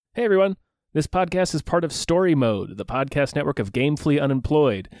Hey everyone, this podcast is part of Story Mode, the podcast network of Gamefully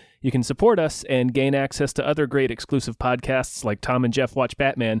Unemployed. You can support us and gain access to other great exclusive podcasts like Tom and Jeff Watch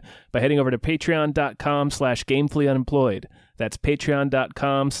Batman by heading over to patreon.com/gamefullyunemployed. That's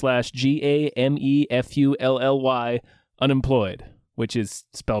patreon.com/GAMEFULLY unemployed, which is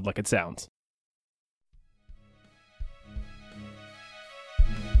spelled like it sounds.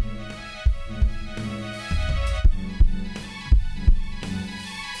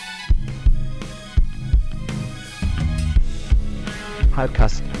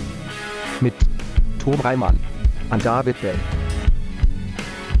 Halbkast mit Tom Reimann und David Bell.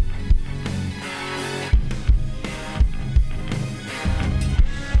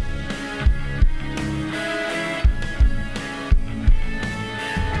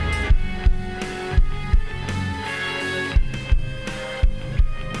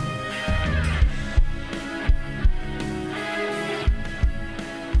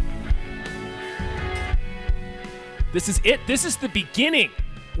 This is it. This is the beginning.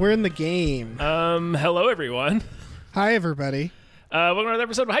 We're in the game. Hello everyone. Hi, everybody. Welcome to another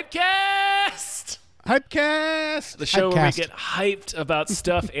episode of Hypecast! Hypecast! The show where we Hypecast. get hyped about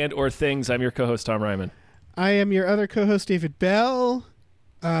stuff and or things. I'm your co-host, Tom Ryman. I am your other co-host, David Bell.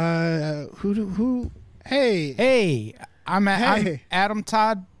 Who? Hey. Hey, I'm Hey. Adam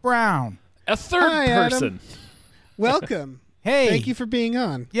Todd Brown. A third Hi, person. Welcome. Hey, Thank you for being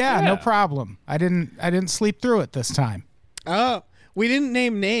on. Yeah, Yeah. no problem. I didn't sleep through it this time. Oh, we didn't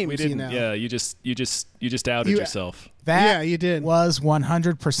name names, We didn't. you know. Yeah, you just outed You- yourself. That Yeah, you did. was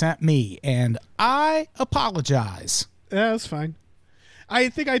 100% me, and I apologize. Yeah, that's fine. I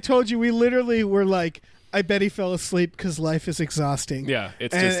think I told you we literally were like, I bet he fell asleep because life is exhausting. Yeah,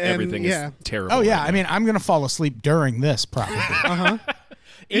 it's And- just everything yeah. is terrible. Oh yeah, right I mean, I'm gonna fall asleep during this probably. now.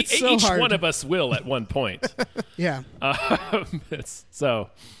 it's so each hard. one of us will at one point. Yeah. Oh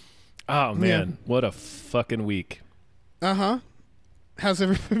man, what a fucking week. Uh-huh. How's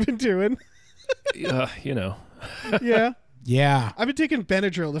everyone been doing? You know. Yeah. Yeah. I've been taking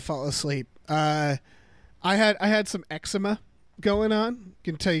Benadryl to fall asleep. I had some eczema going on.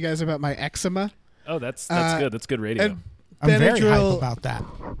 Can tell you guys about my eczema. Oh, that's good. That's good radio. And I'm very hype Benadryl, about that.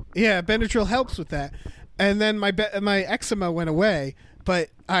 yeah, Benadryl helps with that. And then my eczema went away, but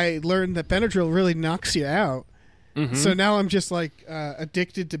I learned that Benadryl really knocks you out. Mm-hmm. So now I'm just like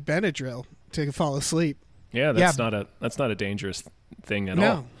addicted to Benadryl to fall asleep. Yeah, Yeah. that's not a dangerous thing at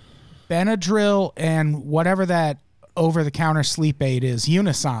No. all. Benadryl and whatever that over-the-counter sleep aid is,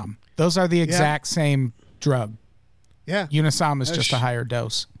 Unisom. Those are the exact same drug. Yeah. Unisom is just a higher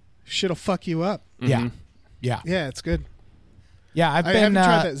dose. Shit'll fuck you up. Yeah. Yeah. Yeah, it's good. Yeah, I've I been haven't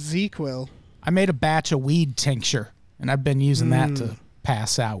tried that Z-Quil. I made a batch of weed tincture, and I've been using that to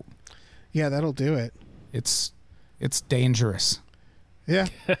pass out. Yeah, that'll do it. It's dangerous. Yeah.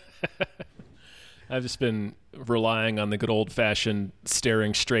 I've just been relying on the good old-fashioned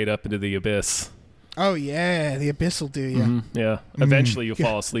staring straight up into the abyss. Oh, yeah. The abyss will do you. Yeah. Eventually you'll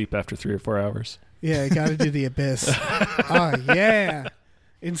fall asleep after 3 or 4 hours. Yeah, you got to do the abyss. Oh, yeah.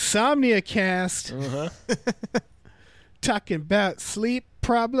 Insomnia Cast. Talking about sleep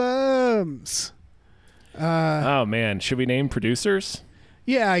problems. Oh man, should we name producers?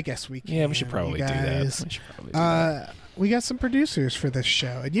 Yeah, I guess we can. Yeah, we should probably do that. guys. We should probably do that. We got some producers for this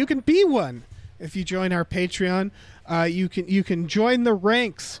show, and you can be one if you join our Patreon. You can join the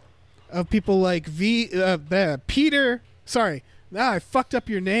ranks of people like Peter. Sorry, I fucked up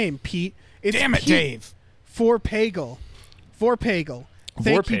your name, Pete. It's Damn it, Pete Dave. Vorpagel.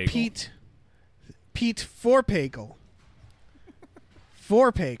 Thank you, Vorpagel. Pete. Pete Vorpagel.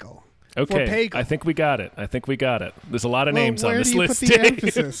 Vorpagel. Okay, Vorpagel. I think we got it. There's a lot of names where on this do you list. put the Dave.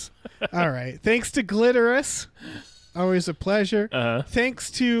 emphasis? All right. Thanks to Glitterous. Always a pleasure. Uh-huh. Thanks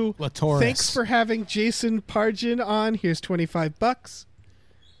to Latoris. Thanks for having Jason Pargin on. Here's $25.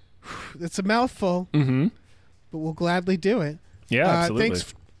 That's a mouthful, Mm-hmm. but we'll gladly do it. Yeah, absolutely.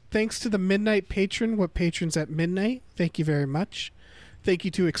 Thanks to the Midnight Patron. What patrons at midnight? Thank you very much. Thank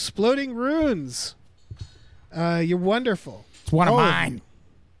you to Exploding Runes. You're wonderful. It's one of Oh. mine.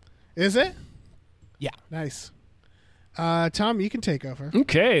 Is it? Yeah. Nice. Tom, you can take over.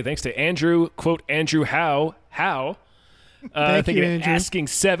 Okay, thanks to Andrew, quote, Andrew Howe. Thank Thank you, you to Andrew. Asking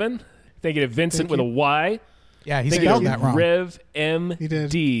Seven. Thank you to Vincent Thank with you. a Y. Yeah, he Thank spelled you to that wrong. Rev He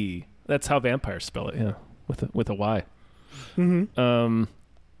did. MD. That's how vampires spell it, yeah. With a Y. Mm-hmm.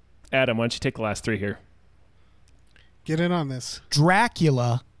 Adam, why don't you take the last 3 here? Get in on this.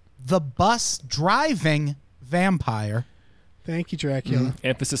 Dracula, the bus driving vampire. Thank you, Dracula.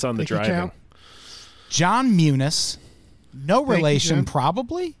 Emphasis on the Thank you, driving. Count. John Muniz, no you, relation John.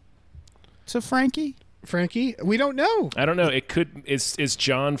 probably to Frankie. Frankie? We don't know. I don't know. It could is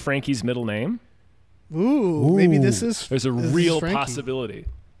John Frankie's middle name? Ooh, maybe this is. There's a this is real Frankie. possibility.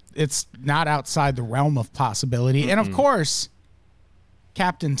 It's not outside the realm of possibility. And of course,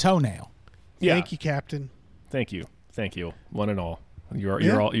 Captain Toenail. Yeah. Thank you, Captain. Thank you, one and all. You're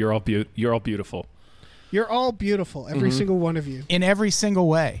Yeah. all beautiful. You're all beautiful, every single one of you. In every single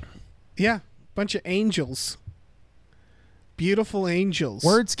way. Yeah, bunch of angels. Beautiful angels.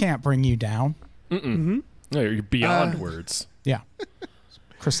 Words can't bring you down. No, you're beyond words. Yeah.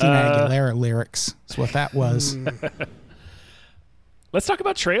 Christina Aguilera lyrics. That's what that was. Let's talk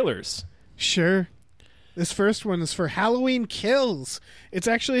about trailers. Sure. This first one is for Halloween Kills. It's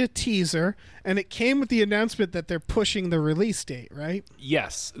actually a teaser, and it came with the announcement that they're pushing the release date, right?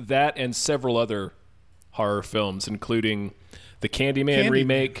 Yes, that and several other horror films, including the Candyman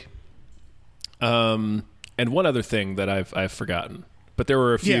remake, and one other thing that I've forgotten. But there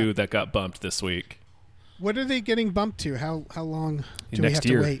were a few that got bumped this week. What are they getting bumped to? How long do we Next have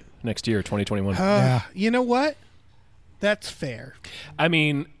year, to wait? next year, 2021. Yeah. You know what? That's fair. I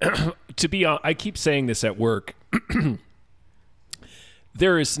mean, to be honest, I keep saying this at work.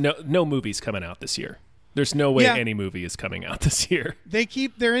 There is no movies coming out this year. There's no way any movie is coming out this year.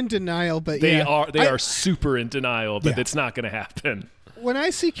 They're in denial, but They are super in denial, but it's not going to happen. When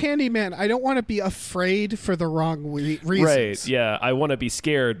I see Candyman, I don't want to be afraid for the wrong reasons. Right, yeah. I want to be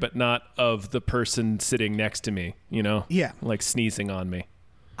scared, but not of the person sitting next to me, you know? Yeah. Like sneezing on me.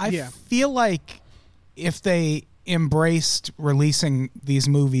 I feel like if they embraced releasing these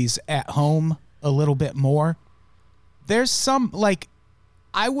movies at home a little bit more, there's some, like,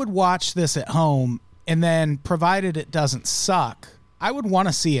 I would watch this at home, and then provided it doesn't suck, I would want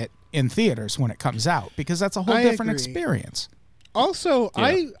to see it in theaters when it comes out, because that's a whole different agree. experience. Also,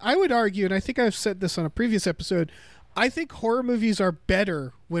 I would argue, and I think I've said this on a previous episode, I think horror movies are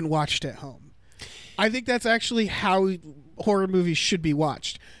better when watched at home. I think that's actually how horror movies should be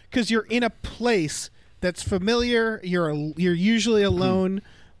watched, because you're in a place that's familiar. You're usually alone.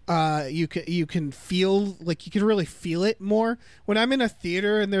 You can feel, like, you can really feel it more. When I'm in a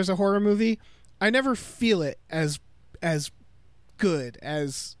theater and there's a horror movie, I never feel it as good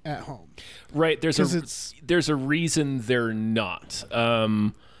as at home. Right. There's a reason they're not.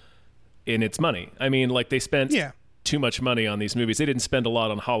 And it's money. I mean, like, they spent too much money on these movies. They didn't spend a lot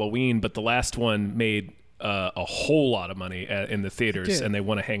on Halloween, but the last one made a whole lot of money in the theaters, and they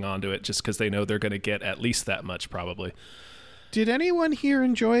want to hang on to it just because they know they're going to get at least that much, probably. Did anyone here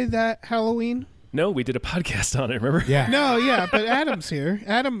enjoy that Halloween? No, we did a podcast on it, remember? Yeah. No, yeah, but Adam's here.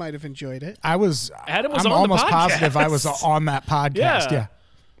 Adam might have enjoyed it. Adam was I'm on the almost podcast. positive I was on that podcast. Yeah.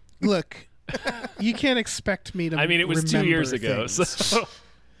 Look, you can't expect me to. I mean, it was 2 years ago. things. So.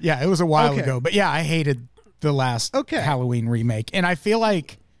 Yeah, it was a while Okay. ago. But yeah, I hated the last Halloween remake. And I feel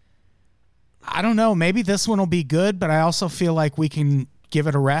like, I don't know, maybe this one will be good, but I also feel like we can give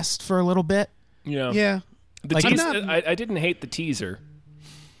it a rest for a little bit. Yeah. The Like, teaser, I didn't hate the teaser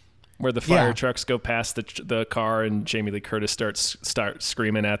where the fire trucks go past the car and Jamie Lee Curtis start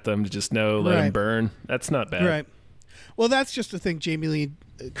screaming at them to just let him burn. That's not bad. Right. Well, that's just the thing Jamie Lee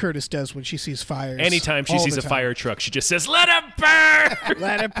Curtis does when she sees fires. Anytime she all sees the a time. fire truck, she just says, "Let it burn!"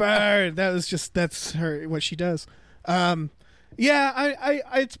 Let it burn. That's her, what she does. Yeah, I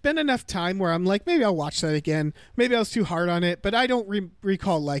it's been enough time where I'm like, maybe I'll watch that again. Maybe I was too hard on it, but I don't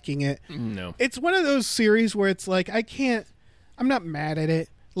recall liking it. No. It's one of those series where it's like, I'm not mad at it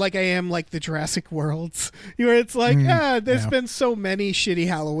like I am like the Jurassic Worlds, where it's like, there's been so many shitty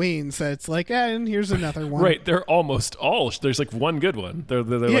Halloweens that it's like, and here's another one. Right, they're almost all. There's like one good one. They're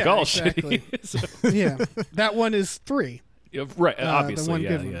like all exactly. shitty. So- Yeah, that one is 3. Yeah, right, obviously, one yeah,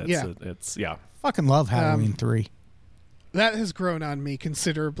 good one. yeah. Yeah. It's yeah. Fucking love Halloween 3. That has grown on me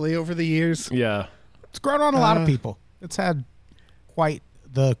considerably over the years. Yeah. It's grown on a lot of people. It's had quite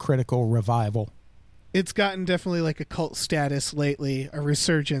the critical revival. It's gotten definitely like a cult status lately, a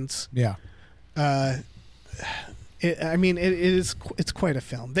resurgence. Yeah. It's quite a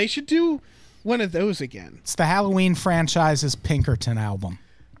film. They should do one of those again. It's the Halloween franchise's Pinkerton album.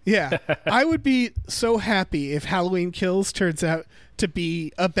 Yeah. I would be so happy if Halloween Kills turns out to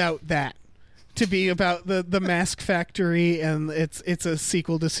be about that. To be about the Mask Factory, and it's a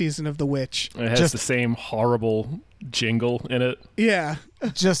sequel to Season of the Witch. It has the same horrible jingle in it. Yeah.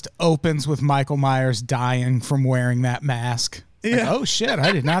 Just opens with Michael Myers dying from wearing that mask. Like, Yeah. oh shit,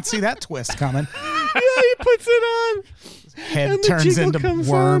 I did not see that twist coming. Yeah, he puts it on. Head And the turns jingle into comes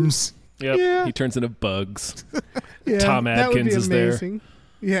worms. Yep. Yeah. He turns into bugs. Yeah, Tom that would be Atkins is there. amazing.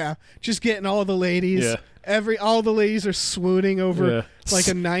 Yeah, just getting all the ladies. Yeah. All the ladies are swooning over like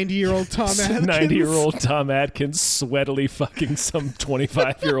a 90-year-old Tom Atkins. 90-year-old Tom Atkins sweatily fucking some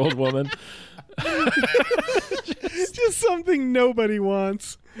 25-year-old woman. Just something nobody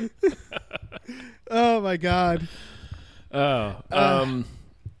wants. Oh my God.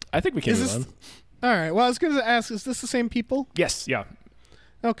 I think we can move on. All right. Well, I was going to ask, is this the same people? Yes, yeah.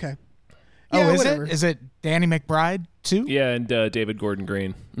 Okay. Oh, Yeah, is whatever. it? Is it Danny McBride too? Yeah, and David Gordon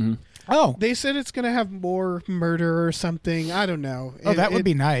Green. Mm-hmm. Oh, They said it's going to have more murder or something. I don't know. that would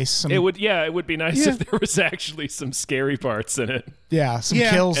be nice. It would be nice if there was actually some scary parts in it. Some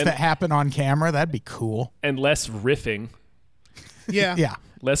Yeah. kills that happen on camera. That'd be cool. And less riffing. Yeah. Yeah.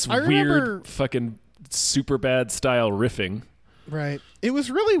 Less I remember- weird fucking super bad style riffing. Right. It was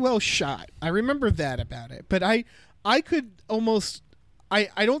really well shot. I remember that about it. But I could almost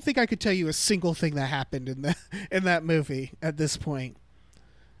I don't think I could tell you a single thing that happened in that movie at this point.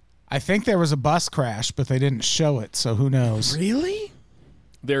 I think there was a bus crash, but they didn't show it, so who knows? Really?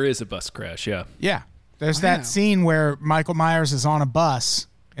 There is a bus crash, yeah. Yeah. There's Wow. that scene where Michael Myers is on a bus,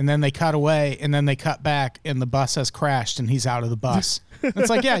 and then they cut away, and then they cut back, and the bus has crashed, and he's out of the bus. It's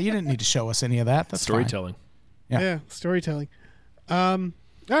like, yeah, you didn't need to show us any of that. That's fine. Storytelling. Yeah. Storytelling. All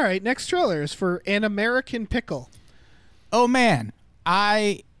right, next trailer is for An American Pickle. Oh, man.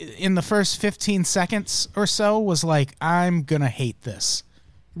 In the first 15 seconds or so, was like, I'm going to hate this.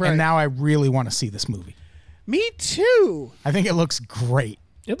 Right. And now I really want to see this movie. Me too. I think it looks great.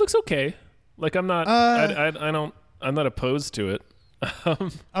 It looks okay. Like I'm not I'm not opposed to it.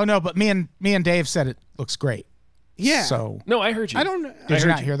 Oh, no, but me and Dave said it looks great. Yeah. So, No, I heard you. I don't did you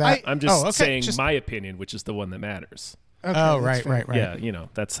not hear that? I'm just okay, saying my opinion, which is the one that matters. Okay, Oh, that's right. Yeah,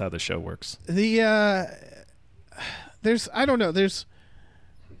 that's how the show works.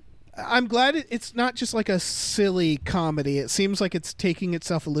 I'm glad it's not just like a silly comedy. It seems like it's taking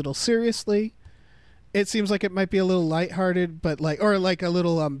itself a little seriously. It seems like it might be a little lighthearted, but like a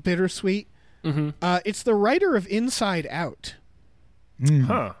little bittersweet. Mm-hmm. It's the writer of Inside Out.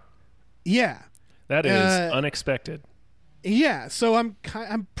 Huh. Yeah. That is unexpected. Yeah, so I'm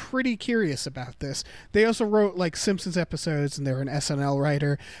pretty curious about this. They also wrote like Simpsons episodes, and they're an SNL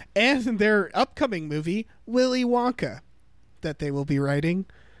writer, and their upcoming movie Willy Wonka that they will be writing.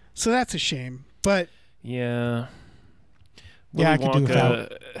 So that's a shame, but Yeah. Yeah, I Willy could do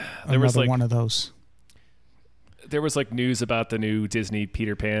without there was another like one of those. there was like news about the new Disney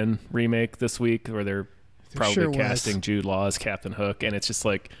Peter Pan remake this week where they're probably sure was. casting Jude Law as Captain Hook, and it's just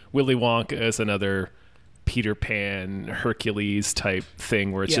like Willy Wonka is another Peter Pan Hercules type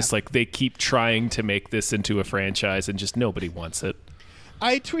thing where it's just like they keep trying to make this into a franchise and just nobody wants it.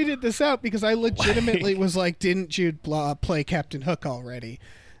 I tweeted this out because I legitimately was like, didn't Jude Law play Captain Hook already?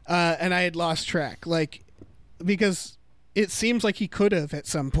 And I had lost track, like, because it seems like he could have at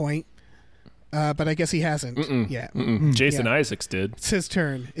some point, but I guess he hasn't yet. Jason Isaacs did. It's his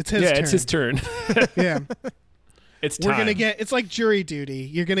turn. It's his Yeah, turn. it's his turn. Yeah. It's time. We're going to get, it's like jury duty.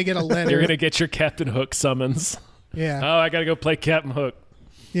 You're going to get a letter. You're gonna get your Captain Hook summons. Yeah. Oh, I gotta go play Captain Hook.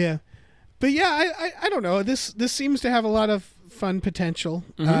 Yeah. But yeah, I don't know. This seems to have a lot of fun potential.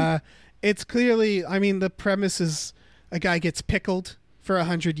 It's clearly, I mean, the premise is a guy gets pickled for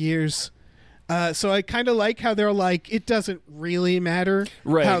 100 years. So I kind of like how they're like, it doesn't really matter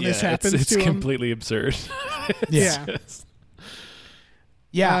how this happens it's to him. completely absurd. Yeah.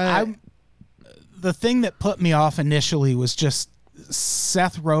 Yeah, the thing that put me off initially was just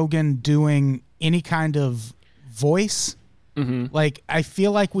Seth Rogen doing any kind of voice. Like, I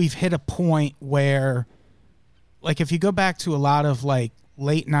feel like we've hit a point where, like, if you go back to a lot of like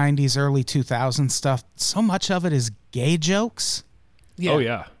late 90s, early 2000s stuff, so much of it is gay jokes. Yeah. Oh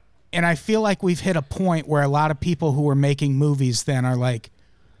yeah. And I feel like we've hit a point where a lot of people who are making movies then are like,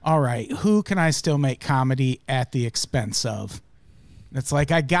 all right, who can I still make comedy at the expense of? And it's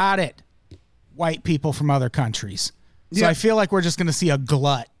like, I got it. White people from other countries. So Yeah. I feel like we're just going to see a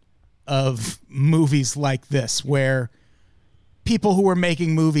glut of movies like this where people who were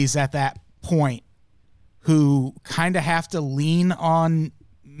making movies at that point who kind of have to lean on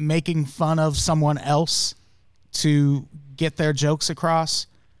making fun of someone else to get their jokes across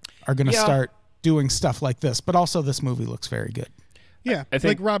are going to start doing stuff like this. But also this movie looks very good. Yeah. I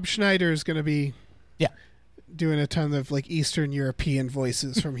think- like Rob Schneider is going to be Yeah. doing a ton of like Eastern European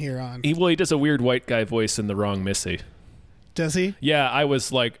voices from here on. He does a weird white guy voice in The Wrong Missy. Does he? Yeah, I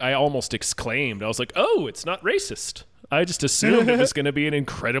was like, I almost exclaimed. I was like, oh, it's not racist. I just assumed it was going to be an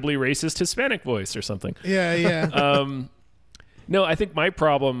incredibly racist Hispanic voice or something. Yeah, yeah. No, I think my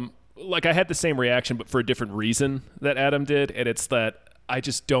problem, like I had the same reaction, but for a different reason that Adam did. And it's that I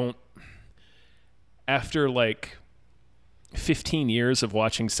just don't, after like 15 years of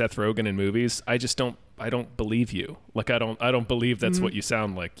watching Seth Rogen in movies, I don't believe you. Like, I don't believe that's what you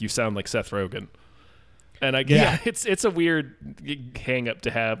sound like. You sound like Seth Rogen. And I get it's a weird hang up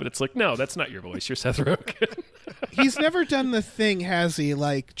to have, but it's like, no, that's not your voice. You're Seth Rogen. He's never done the thing, has he?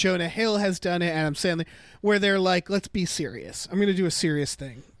 Like Jonah Hill has done it, Adam Sandler, where they're like, let's be serious. I'm going to do a serious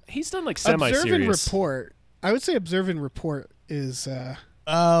thing. He's done like semi-serious. Observe and Report. I would say Observe and Report is...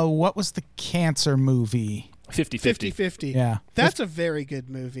 what was the cancer movie? 50-50. 50-50. Yeah. That's a very good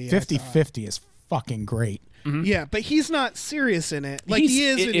movie. 50-50 is fucking great. Mm-hmm. Yeah, but he's not serious in it. Like he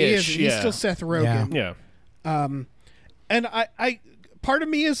is and he isn't. He's still Seth Rogen. Yeah. And I part of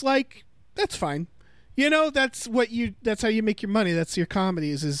me is like, that's fine. You know, that's how you make your money. That's your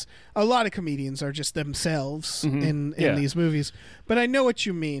comedies. Is a lot of comedians are just themselves in these movies. But I know what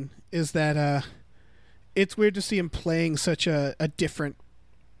you mean, is that it's weird to see him playing such a different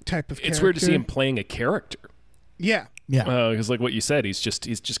type of character. It's weird to see him playing a character. Yeah. Yeah. Because like what you said, he's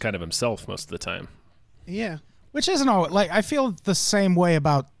just kind of himself most of the time. Yeah. Which isn't all like, I feel the same way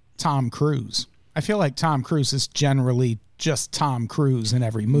about Tom Cruise. I feel like Tom Cruise is generally just Tom Cruise in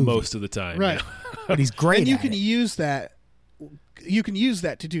every movie. Most of the time. Right. Yeah. But he's great And you at can it. use that. You can use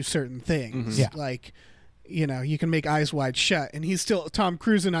that to do certain things. Yeah. Like, you know, you can make Eyes Wide Shut, and he's still Tom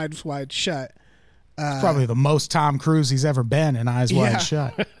Cruise in Eyes Wide Shut. It's probably the most Tom Cruise he's ever been in Eyes Wide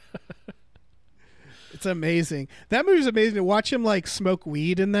Shut. It's amazing. That movie's amazing to watch him like smoke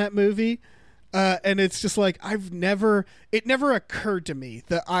weed in that movie. And it's just like it never occurred to me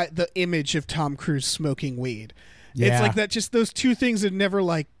the image of Tom Cruise smoking weed. Yeah. It's like that. Just those two things had never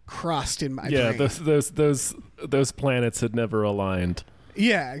like crossed in my brain. those planets had never aligned.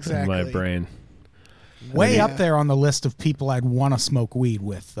 Yeah, exactly. In my brain. Way up there on the list of people I'd want to smoke weed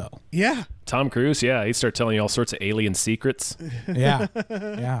with, though. Yeah. Tom Cruise, yeah, he'd start telling you all sorts of alien secrets. Yeah,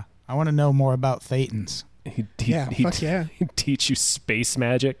 yeah. I want to know more about Thetans. He'd teach you space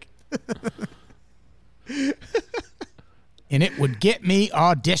magic. And it would get me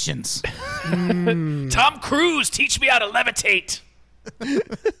auditions. Tom Cruise, teach me how to levitate.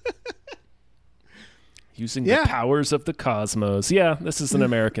 Using the powers of the cosmos. Yeah, this is an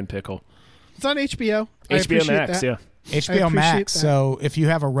American pickle. It's on HBO. HBO Max, that. HBO Max. that. So if you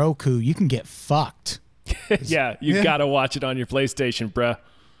have a Roku, you can get fucked. Yeah, you got to watch it on your PlayStation, bruh.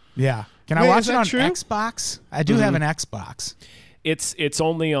 Yeah. Can I Wait, watch is it that on true? Xbox? I do have an Xbox. It's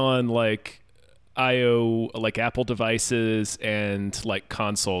only on like like Apple devices and like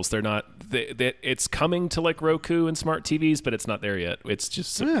consoles. They're not. It's coming to like Roku and smart TVs, but it's not there yet. It's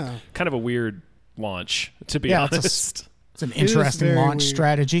just kind of a weird launch, to be honest. It's an interesting launch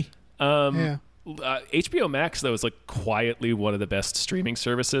strategy. HBO Max though is like quietly one of the best streaming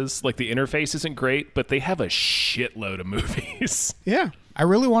services. Like the interface isn't great, but they have a shitload of movies. Yeah. I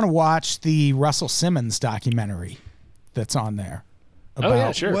really want to watch the Russell Simmons documentary that's on there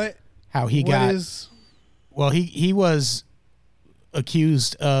about how he got. Well, he was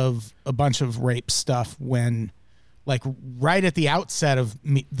accused of a bunch of rape stuff when, like, right at the outset of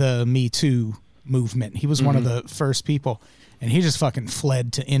the Me Too movement. He was one of the first people, and he just fucking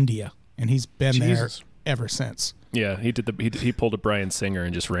fled to India, and he's been there ever since. Yeah, he did he pulled a Bryan Singer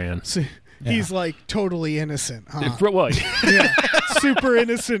and just ran. He's like totally innocent, huh? Well, yeah, super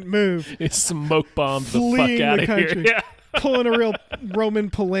innocent move. It's smoke bombed the Fleeing fuck out the of here. country. Yeah. Pulling a real Roman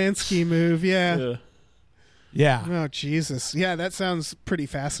Polanski move. Yeah. Oh Jesus. Yeah, that sounds pretty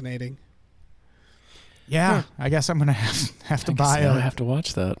fascinating. Yeah, I guess I'm gonna have to buy I have to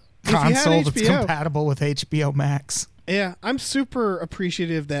watch that console that's compatible with HBO Max. Yeah, I'm super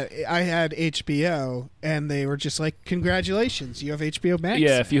appreciative that I had HBO, and they were just like, "Congratulations, you have HBO Max."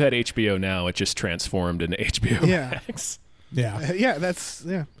 Yeah, if you had HBO now, it just transformed into HBO Max. Yeah, that's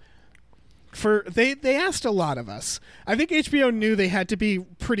they asked a lot of us. I think HBO knew they had to be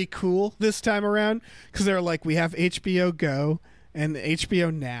pretty cool this time around because they were like, "We have HBO Go and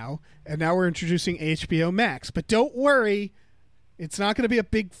HBO Now, and now we're introducing HBO Max." But don't worry, it's not going to be a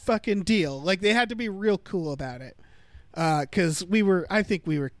big fucking deal. Like they had to be real cool about it. Because I think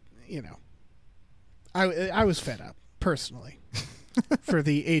we were, you know, I was fed up personally for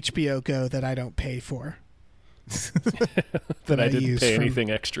the HBO Go that I don't pay for. that I didn't pay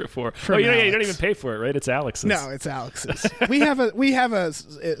anything extra for. Oh, you don't even pay for it, right? It's Alex's. No, it's Alex's. we have a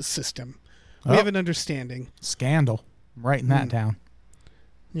system. We have an understanding. Scandal. I'm writing that down.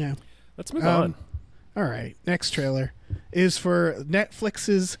 Yeah. Let's move on. All right. Next trailer is for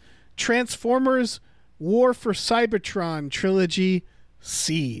Netflix's Transformers War for Cybertron trilogy,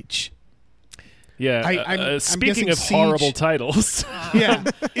 Siege. Yeah. I'm speaking of Siege, horrible titles. Yeah.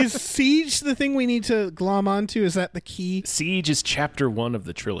 Is Siege the thing we need to glom onto? Is that the key? Siege is chapter 1 of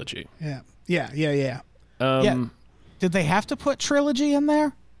the trilogy. Yeah. Did they have to put trilogy in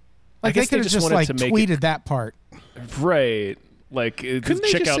there? Like I guess they could have just like to make tweeted that part. Right. Like, Couldn't they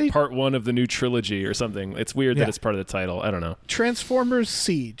check just out say- part 1 of the new trilogy or something. It's weird that it's part of the title. I don't know. Transformers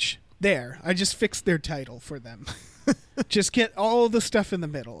Siege. There, I just fixed their title for them. Just get all the stuff in the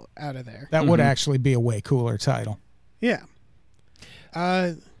middle out of there. That would actually be a way cooler title. Yeah.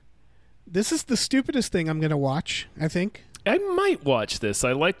 This is the stupidest thing I'm going to watch, I think. I might watch this.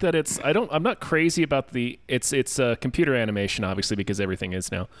 I like that I'm not crazy about it's computer animation, obviously, because everything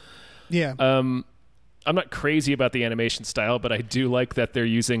is now. Yeah. I'm not crazy about the animation style, but I do like that they're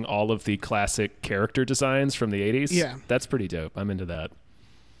using all of the classic character designs from the 80s. Yeah. That's pretty dope. I'm into that.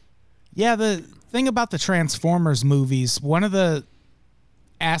 Yeah, the thing about the Transformers movies, one of the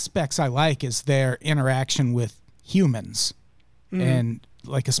aspects I like is their interaction with humans. And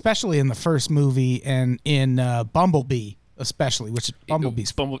like especially in the first movie and in Bumblebee especially, which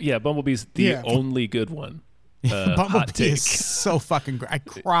Bumblebee's Bumblebee's the only good one. Hot Bumblebee take. is so fucking great. I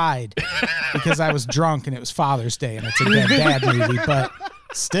cried because I was drunk and it was Father's Day and it's a dead dad movie, but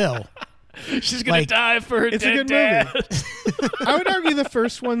still. She's gonna die for her it's dead a good dad. movie. I would argue the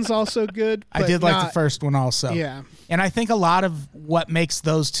first one's also good. I but did like not- the first one also. Yeah. And I think a lot of what makes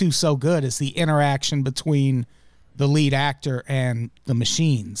those two so good is the interaction between the lead actor and the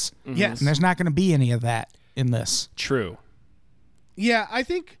machines. Yes. And there's not going to be any of that in this. True. Yeah, I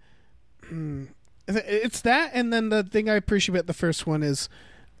think it's that, and then the thing I appreciate about the first one is,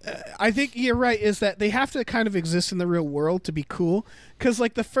 I think you're right, is that they have to kind of exist in the real world to be cool. Because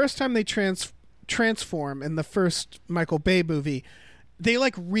like the first time they transform in the first Michael Bay movie, they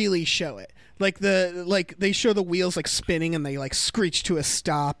like really show it. Like they show the wheels like spinning and they like screech to a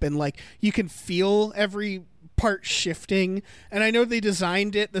stop, and like you can feel every part shifting. And I know they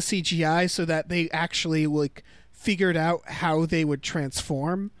designed it, the CGI, so that they actually like figured out how they would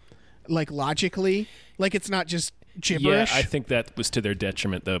transform, like logically. Like it's not just gibberish. Yeah, I think that was to their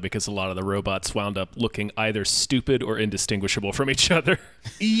detriment though, because a lot of the robots wound up looking either stupid or indistinguishable from each other.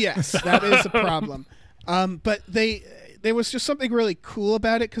 Yes, that is a problem. But there was just something really cool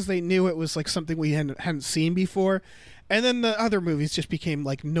about it because they knew it was like something we hadn't seen before. And then the other movies just became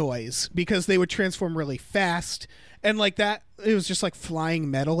like noise because they would transform really fast. And like that, it was just like flying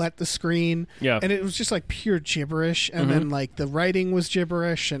metal at the screen. Yeah. And it was just like pure gibberish. And then like the writing was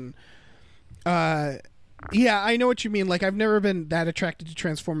gibberish. And yeah, I know what you mean. Like I've never been that attracted to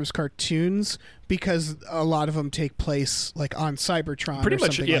Transformers cartoons because a lot of them take place like on Cybertron. Pretty or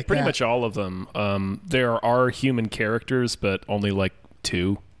much, something yeah, like pretty that. much all of them. There are human characters, but only like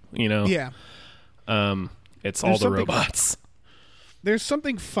 2. You know. Yeah. It's all There's the something- robots. There's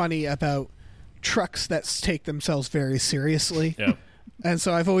something funny about trucks that take themselves very seriously. Yeah. And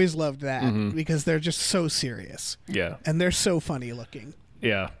so I've always loved that because they're just so serious Yeah. and they're so funny looking.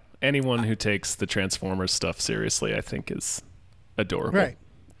 Yeah. Anyone who takes the Transformers stuff seriously, I think, is adorable. Right.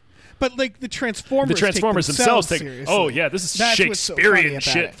 But like the Transformers take themselves take. seriously. Oh yeah, this is That's what's so funny Shakespearean about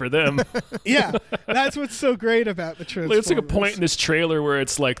shit it. for them. Yeah, that's what's so great about the Transformers. It's like a point in this trailer where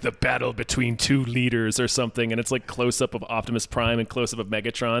it's like the battle between 2 leaders or something, and it's like close up of Optimus Prime and close up of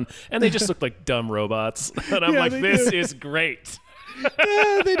Megatron, and they just look like dumb robots. And I'm Yeah, like, they this do. is great.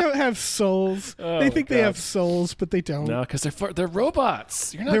 They don't have souls. They think they God. have souls, but they don't. No, because they're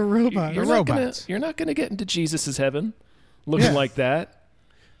robots. You're not, They're robots. You're They're not gonna- robots. You're not going to get into Jesus' heaven looking Yeah. like that.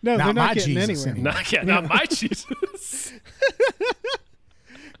 No, Not they're my not getting Jesus anywhere. Not my Jesus.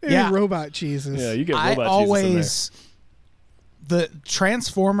 They're Yeah. robot Jesus. Yeah, you get I robot Jesus in always the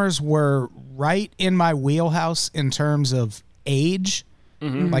Transformers were right in my wheelhouse in terms of age.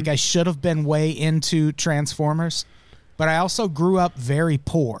 Like I should have been way into Transformers, but I also grew up very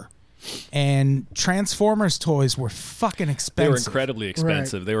poor. And Transformers toys were fucking there. They expensive. were incredibly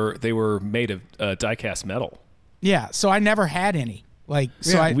expensive. They were made of die-cast metal. Yeah, so I never had any. Like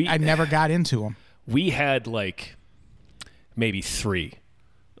so Yeah, I never got into them. We had like maybe 3.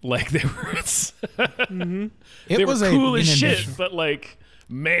 Like they were It they was were cool an as shit, investment. but like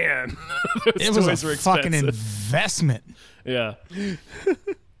man, those It was toys were a fucking expensive. investment. Yeah.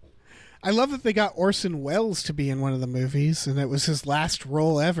 I love that they got Orson Welles to be in one of the movies, and it was his last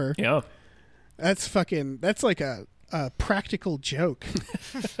role ever. Yeah. That's like a practical joke.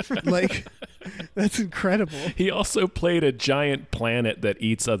 Like, that's incredible. He also played a giant planet that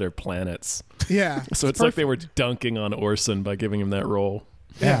eats other planets. Yeah. So it's like they were dunking on Orson by giving him that role.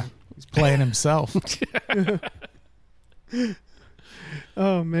 Yeah. He's playing himself.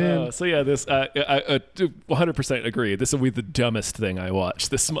 Oh man. So yeah, this I 100% agree. This will be the dumbest thing I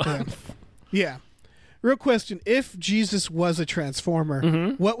watched this month. Yeah. Real question: if Jesus was a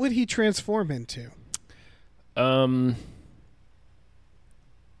transformer, what would he transform into?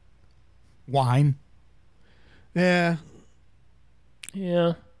 Wine. Yeah.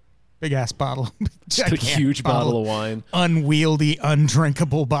 Yeah. Big ass bottle. Just a huge bottle of wine. Unwieldy,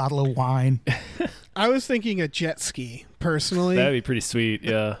 undrinkable bottle of wine. I was thinking a jet ski, personally. That'd be pretty sweet,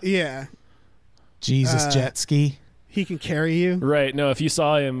 yeah. Yeah. Jesus jet ski. He can carry you. Right. No, if you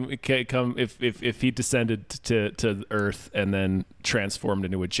saw him come, if he descended to Earth and then transformed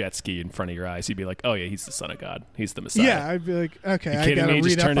into a jet ski in front of your eyes, you'd be like, oh yeah, he's the Son of God. He's the Messiah. Yeah, I'd be like, okay, I kidding gotta me? He read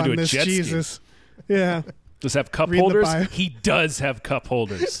just up turned on into a this jet ski. Jesus. Yeah. Does have cup Read the holders? Bible. He does have cup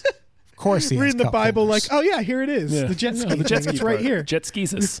holders. Of course he has Reading the cup Bible holders. like, oh yeah, here it is. Yeah. The jet ski. No, the jet thing. ski It's right part. here. Jet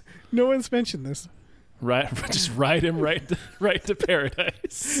skis us. No one's mentioned this. Right, just ride him right to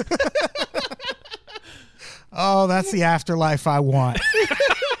paradise. Oh, that's the afterlife I want.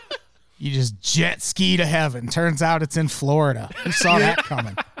 You just jet ski to heaven. Turns out it's in Florida. Who saw that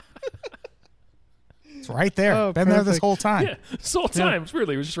coming? It's right there. Oh, Been there this perfect. whole time. Yeah, this whole time. It's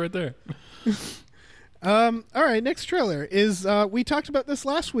really, it was just right there. All right, next trailer is we talked about this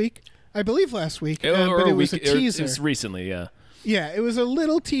last week. I believe last week, but it was a teaser. It was recently, yeah. Yeah, it was a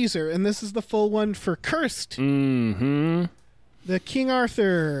little teaser, and this is the full one for Cursed. Mm-hmm. The King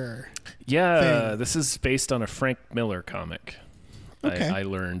Arthur. Yeah, thing. this is based on a Frank Miller comic. Okay. I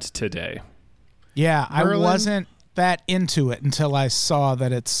learned today. Yeah, Merlin? I wasn't that into it until I saw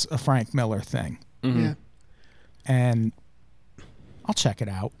that it's a Frank Miller thing. Mm-hmm. Yeah. And I'll check it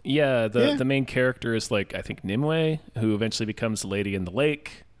out. Yeah, Yeah. the main character is like, I think, Nimue, who eventually becomes Lady in the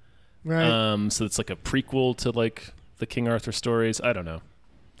Lake. Right. So it's like a prequel to like the King Arthur stories. I don't know.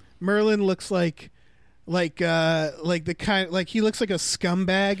 Merlin looks like the kind, like he looks like a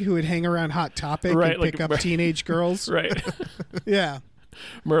scumbag who would hang around Hot Topic Right, and like- pick up teenage girls. Right. Yeah.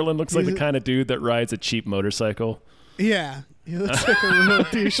 Merlin looks like He's the a- kind of dude that rides a cheap motorcycle. Yeah. He looks like a real Looks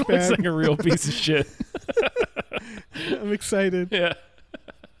douchebag. like a real piece of shit. I'm excited. Yeah.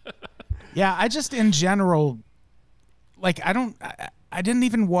 Yeah, I just in general, like I didn't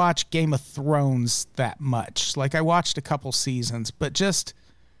even watch Game of Thrones that much. Like I watched a couple seasons, but just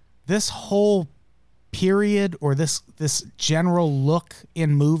this whole period or this general look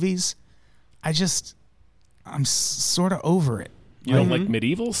in movies, I'm sort of over it. You don't like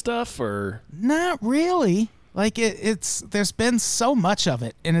medieval stuff, or Not really. Like it's there's been so much of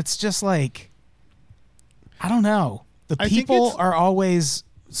it, and it's just like I don't know. The I think people it's- are always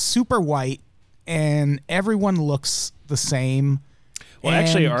super white, and everyone looks the same. well,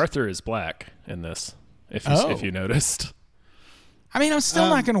 actually, And- Arthur is black in this. If Oh. you noticed, I mean, I'm still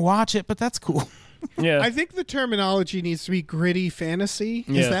not going to watch it, but that's cool. yeah, I think the terminology needs to be gritty fantasy.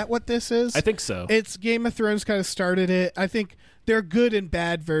 Yeah. Is that what this is? I think so. It's Game of Thrones kind of started it. I think they're good and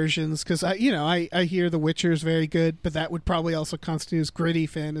bad versions because I hear The Witcher is very good, but that would probably also constitute as gritty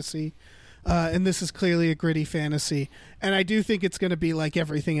fantasy. And this is clearly a gritty fantasy. And I do think it's going to be like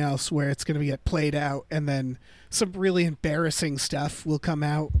everything else, where it's going to get played out, and then some really embarrassing stuff will come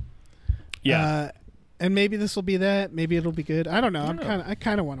out. Yeah, And maybe this will be that. Maybe it'll be good. I don't know. I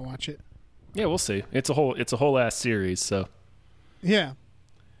kind of want to watch it. yeah, we'll see. It's a whole ass series, so Yeah.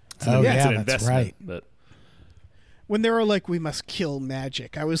 it's Oh, an yeah, that's investment. right. But When they were like, we must kill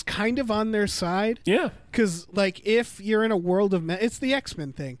magic, I was kind of on their side. yeah, Because, like, if you're in a world of... it's the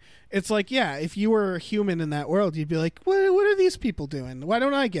X-Men thing. It's like, yeah, if you were a human in that world, you'd be like, what are these people doing? Why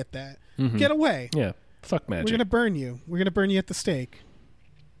don't I get that? Get away. yeah, fuck We're magic. going to burn you. We're going to burn you at the stake.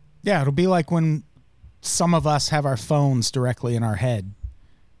 Yeah, it'll be like when some of us have our phones directly in our head.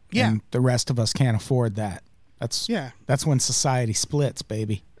 Yeah. And the rest of us can't afford that. That's when society splits,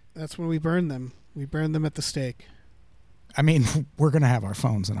 baby. That's when we burn them. We burn them at the stake. I mean, we're going to have our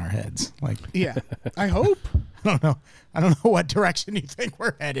phones in our heads. Like, Yeah. I hope. I don't know what direction you think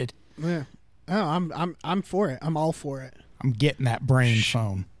we're headed. Yeah. Oh, I'm for it. I'm all for it. I'm getting that brain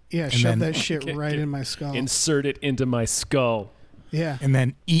phone. Yeah, And shove then- that shit Okay, right dude. in my skull. Insert it into my skull. Yeah. And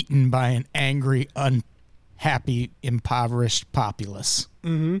then eaten by an angry, unhappy, impoverished populace.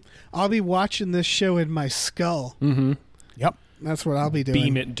 I'll be watching this show in my skull. Yep. That's what I'll be doing.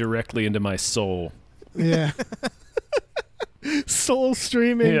 Beam it directly into my soul. Yeah. Soul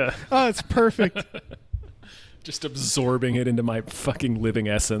streaming. Yeah. Oh, it's perfect. Just absorbing it into my fucking living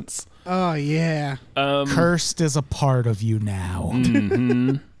essence. Oh, yeah. Cursed is a part of you now.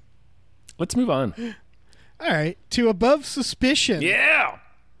 Let's move on. All right. To Above Suspicion. Yeah,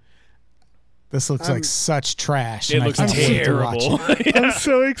 This looks like such trash. it and I looks can't wait to watch terrible. it. I'm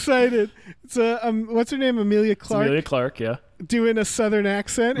so excited. It's what's her name? Amelia Clark, Amelia Clark, yeah. doing a Southern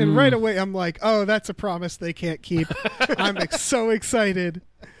accent, and right away I'm like, oh, that's a promise they can't keep. I'm so excited.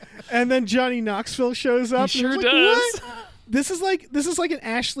 And then Johnny Knoxville shows up. He and I sure was like, does. What? This is like an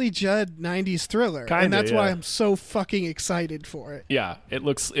Ashley Judd '90s thriller, Kinda, and that's yeah. why I'm so fucking excited for it. Yeah, it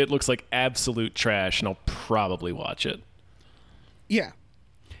looks like absolute trash, and I'll probably watch it. Yeah,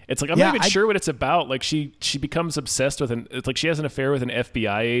 It's like I'm not even sure what it's about. Like she becomes obsessed with it's like she has an affair with an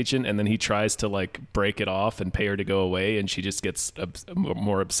FBI agent, and then he tries to like break it off and pay her to go away, and she just gets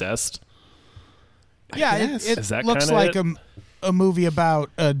more obsessed. Yeah, it looks like a movie about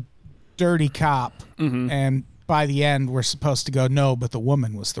a dirty cop, and by the end we're supposed to go, no, but the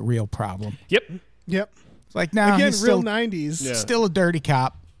woman was the real problem. Yep. It's like now again, he's real still 90s. still a dirty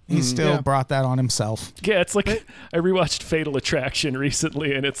cop. He still brought that on himself. Yeah, it's like I rewatched Fatal Attraction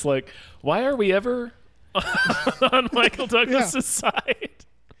recently, and it's like, why are we ever on Michael Douglas's side?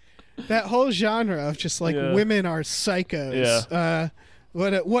 That whole genre of just like women are psychos. Yeah.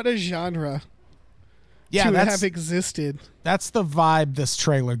 What a genre. Yeah, to have existed. That's the vibe this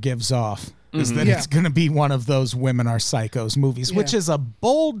trailer gives off. Is that it's going to be one of those women are psychos movies, which is a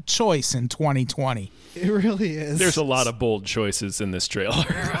bold choice in 2020. It really is. There's a lot of bold choices in this trailer.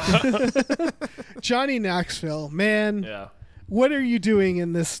 Johnny Knoxville, man. Yeah. What are you doing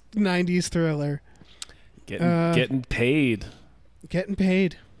in this 90s thriller? Getting paid. Getting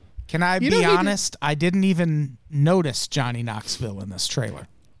paid. Can I be honest? I didn't even notice Johnny Knoxville in this trailer.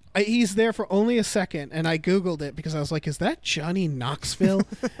 He's there for only a second, and I Googled it because I was like, is that Johnny Knoxville?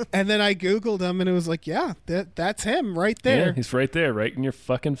 And then I Googled him, and it was like, yeah, that's him right there. Yeah, he's right there, right in your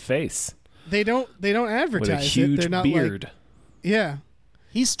fucking face. They don't advertise with a huge They're not beard. Like, yeah.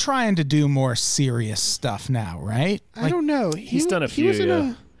 He's trying to do more serious stuff now, right? I don't know. He's done a few,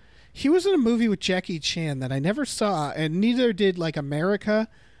 He was in a movie with Jackie Chan that I never saw, and neither did like America,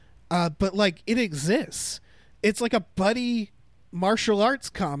 but like it exists. It's like a buddy martial arts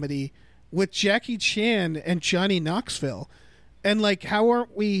comedy with Jackie Chan and Johnny Knoxville, and like how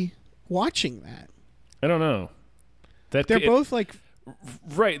aren't we watching that? I don't know. They're both like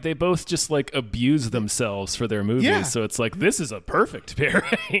right. They both just like abuse themselves for their movies, so it's like this is a perfect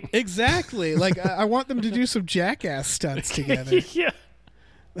pairing. Exactly. Like I want them to do some jackass stunts together. Yeah,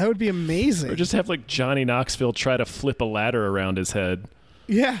 that would be amazing. or just have like Johnny Knoxville try to flip a ladder around his head.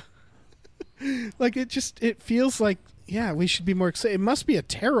 Yeah. Like it feels like. Yeah, we should be more excited. It must be a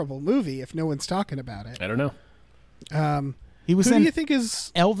terrible movie if no one's talking about it. I don't know. He was who in do you think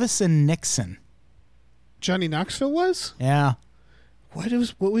is Elvis and Nixon. Johnny Knoxville was? Yeah. What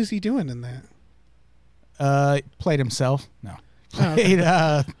was he doing in that? Played himself. No. Played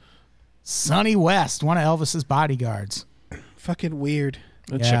Sonny West, one of Elvis's bodyguards. Fucking weird.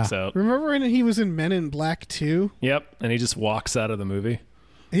 That checks out. Remember when he was in Men in Black 2? Yep, and he just walks out of the movie.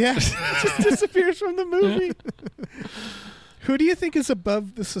 Yeah, just disappears from the movie. Who do you think is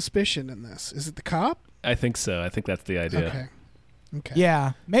above the suspicion in this? Is it the cop? I think so. I think that's the idea. Okay.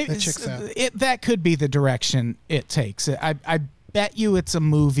 Yeah, maybe that checks out. That could be the direction it takes. I bet you it's a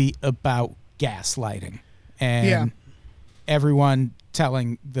movie about gaslighting and everyone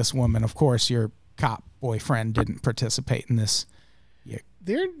telling this woman, of course, your cop boyfriend didn't participate in this.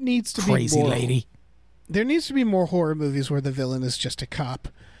 There needs to crazy be more, lady. There needs to be more horror movies where the villain is just a cop.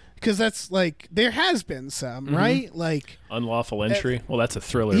 Because that's like, there has been some, right? Like Unlawful Entry. Well, that's a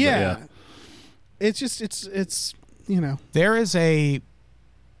thriller. Yeah. But yeah. It's just, it's you know. There is I'm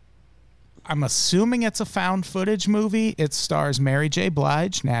assuming it's a found footage movie. It stars Mary J.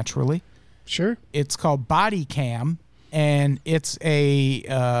 Blige, naturally. Sure. It's called Body Cam, and it's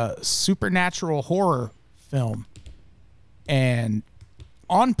a supernatural horror film. And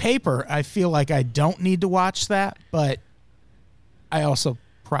on paper, I feel like I don't need to watch that, but I also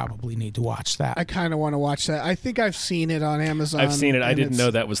probably need to watch that. I kind of want to watch that. I think I've seen it on Amazon. I've seen it. I didn't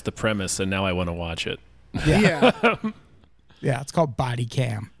know that was the premise, and now I want to watch it. Yeah. Yeah, it's called Body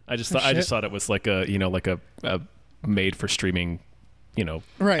Cam. I just thought it was like a made for streaming,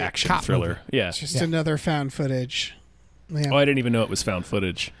 action Cop thriller. movie. Yeah. It's just another found footage. Yeah. Oh, I didn't even know it was found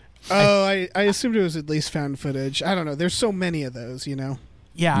footage. Oh, I assumed it was at least found footage. I don't know. There's so many of those,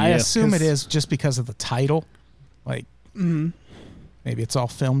 Yeah, I assume it is just because of the title. Like, maybe it's all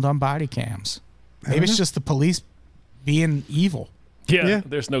filmed on body cams. Maybe it's just the police being evil. Yeah,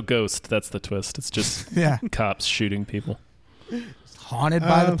 there's no ghost. That's the twist. It's just cops shooting people. Haunted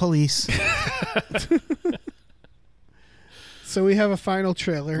by the police. So we have a final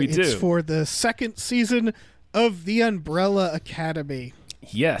trailer. It's for the second season of The Umbrella Academy.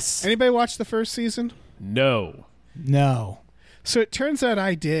 Yes. Anybody watch the first season? No. So it turns out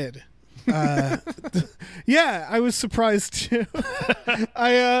I did. Yeah, I was surprised too.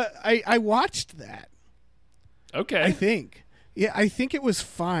 I watched that. Okay. I think. Yeah, I think it was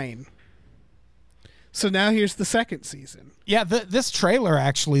fine. So now here's the second season. Yeah, this trailer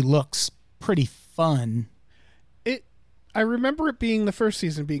actually looks pretty fun. I remember it being the first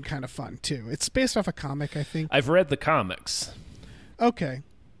season being kind of fun too. It's based off a comic, I think. I've read the comics. Okay.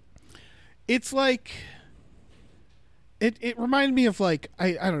 It's like It reminded me of like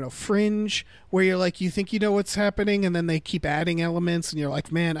I don't know, Fringe, where you're like you think you know what's happening and then they keep adding elements and you're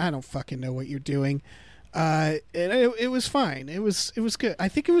like, man, I don't fucking know what you're doing. And it was fine. It was good. I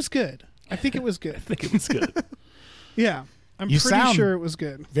think it was good. I think it was good. Yeah. I'm You pretty sound sure it was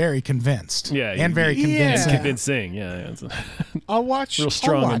good. Very convinced. Yeah, and very convincing. Yeah. Convincing. Yeah, it's a I'll watch. real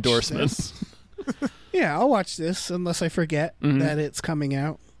strong I'll watch endorsement. this. Yeah, I'll watch this unless I forget that it's coming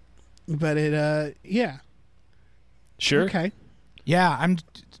out. But yeah. Sure. Okay. Yeah,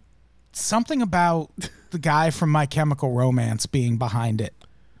 something about the guy from My Chemical Romance being behind it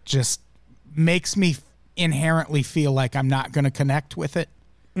just makes me inherently feel like I'm not going to connect with it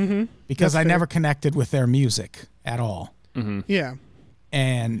because That's I fair. never connected with their music at all. Yeah.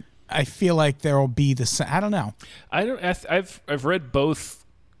 And I feel like there will be I don't know. I've read both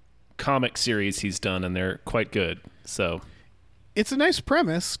comic series he's done, and they're quite good. So It's a nice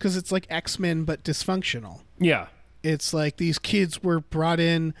premise because it's like X-Men but dysfunctional. yeah, It's like these kids were brought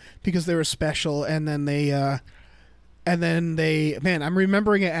in because they were special, and then they, man, I'm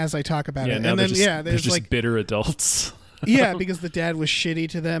remembering it as I talk about yeah. it. Now And they're then, just, there's just like, bitter adults. yeah, because the dad was shitty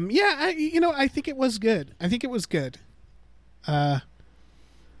to them. Yeah, I think it was good.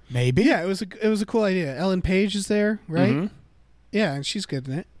 Maybe. Yeah, it was a cool idea. Ellen Page is there, right? Yeah, and she's good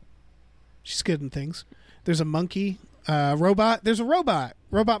in it. She's good in things. There's a monkey, robot. There's a robot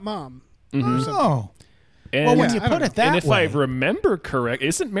mom. Oh. And, Well, when Yeah, you I don't put know. it that and if way. I remember correct,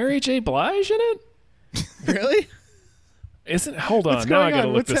 isn't Mary J. Blige in it? Really? Isn't? Hold on, What's now I going gotta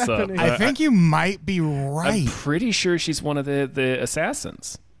on? look What's this happening? up. I think you might be I'm right. pretty sure she's one of the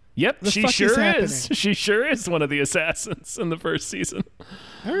assassins. Yep, The she fuck is sure happening? is. She sure is one of the assassins in the first season.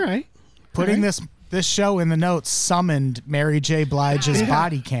 All right. Putting this show in the notes summoned Mary J. Blige's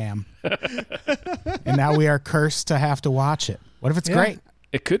body cam. And now we are cursed to have to watch it. What if it's Yeah. great?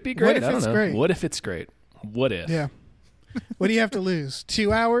 It could be great. if I don't it's know. great? What if it's great? What if? Yeah. What do you have to lose?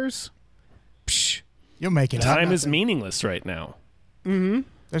 2 hours? Psh. You'll make it up. Time is meaningless right now.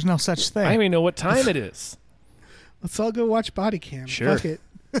 There's no such thing. I don't even know what time it is. Let's all go watch Body Cam. Sure. Fuck it.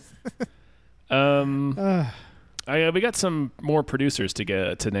 We got some more producers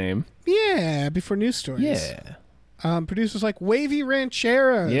to name. Yeah, before news stories. Producers like Wavy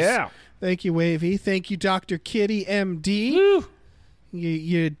Rancheros. Yeah. Thank you, Wavy. Thank you, Dr. Kitty MD. Woo.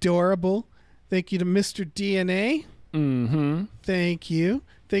 You're adorable. Thank you to Mr. DNA. Mm-hmm. Thank you.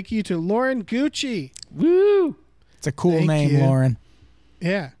 Thank you to Lauren Gucci. Woo. It's a cool Thank name, you. Lauren.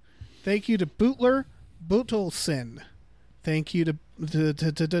 Yeah. Thank you to Bootler Bootelson. Thank you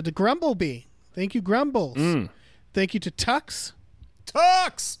to Grumblebee. Thank you, Grumbles. Thank you to Tux.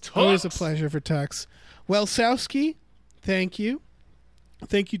 Tux! Always a pleasure for Tux. Welsowski. Thank you.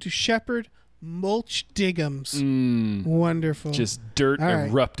 Thank you to Shepard Mulch Diggums. Wonderful. Just dirt All right.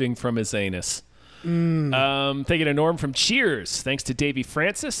 erupting from his anus. Thank you to Norm from Cheers. Thanks to Davey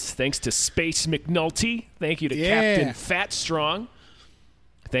Francis. Thanks to Space McNulty. Thank you to Yeah. Captain Fat Strong.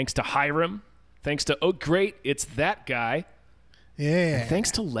 Thanks to Hiram. Thanks to Oh Great, It's That Guy. Yeah.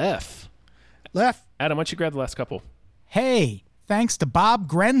 Thanks to Lef. Left. Adam, why don't you grab the last couple? Hey, thanks to Bob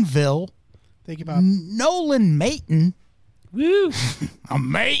Grenville, Thank you, Bob. Nolan Mayton. Woo!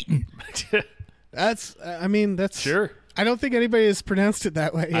 I'm Mayton. That's Sure. I don't think anybody has pronounced it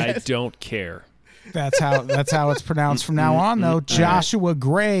that way I yet. don't care. That's how it's pronounced from now on, though. Joshua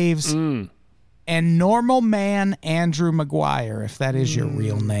Graves and Normal Man Andrew McGuire, if that is your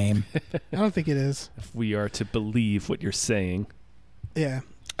real name. I don't think it is. If we are to believe what you're saying. Yeah.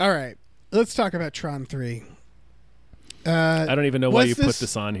 All right. Let's talk about Tron 3. I don't even know why was you put this-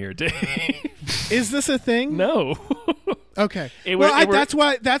 this on here, Dave. Is this a thing? No. Okay. It well,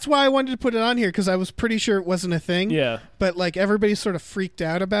 were- that's why I wanted to put it on here because I was pretty sure it wasn't a thing. Yeah. But like everybody sort of freaked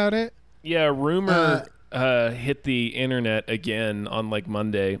out about it. Yeah, a rumor hit the internet again on like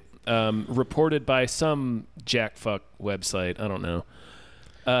Monday, reported by some jackfuck website. I don't know.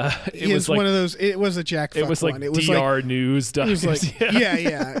 It was one of those. It was a jack. It was like one. It was DR like, News. it was like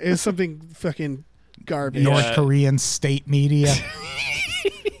yeah. It was something fucking garbage. North Korean state media.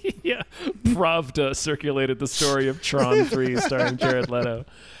 Yeah, Pravda circulated the story of Tron 3 starring Jared Leto.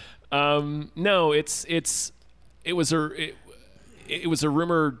 No, it was a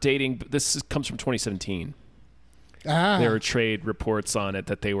rumor dating. This comes from 2017. There were trade reports on it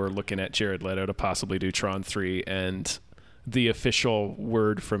that they were looking at Jared Leto to possibly do Tron 3, and the official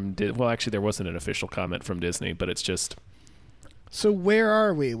word from well, actually, there wasn't an official comment from Disney, but it's just So where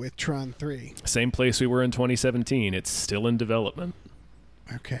are we with Tron 3? same place we were in 2017. It's still in development.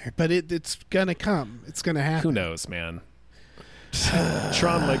 Okay, but it's gonna come. It's gonna happen. Who knows, man?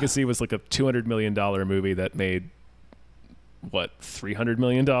 Tron Legacy was like a $200 million movie that made what, $300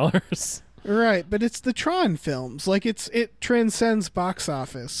 million? Right, but it's the Tron films. Like it transcends box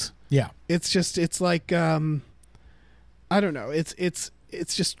office. Yeah. It's like I don't know.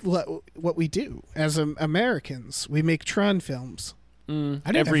 It's just what we do as Americans. We make Tron films.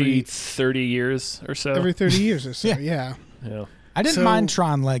 Every 30 years or so. Every 30 years or so. Yeah. Yeah. I didn't mind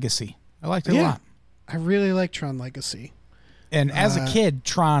Tron Legacy. I liked it a lot. I really like Tron Legacy. And as a kid,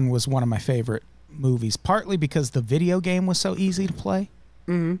 Tron was one of my favorite movies, partly because the video game was so easy to play.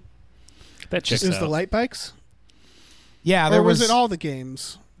 Mm-hmm. That checks Is out. the light bikes? Yeah, or was it all the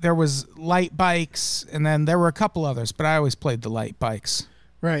games? There was light bikes, and then there were a couple others, but I always played the light bikes.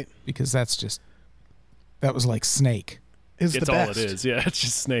 Right. Because that was like Snake. It's all best. it is. Yeah, it's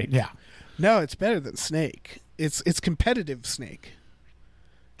just Snake. Yeah. No, it's better than Snake. It's competitive Snake.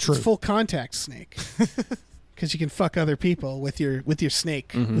 True. It's full contact Snake. Because you can fuck other people with your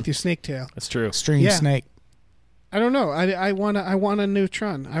snake, with your snake tail. That's true. Extreme Snake. I don't know. I want a new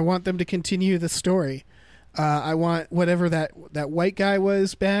Tron. I want them to continue the story. I want whatever that white guy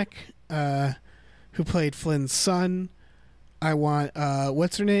was back, who played Flynn's son. I want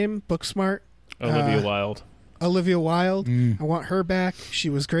what's her name? Booksmart. Olivia Wilde. Olivia Wilde. I want her back. She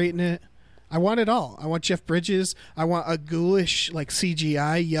was great in it. I want it all. I want Jeff Bridges. I want a ghoulish like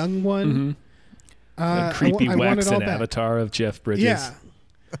CGI young one. A creepy waxen avatar of Jeff Bridges. Yeah.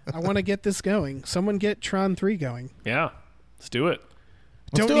 I want to get this going. Someone get Tron 3 going. Yeah. Let's do it.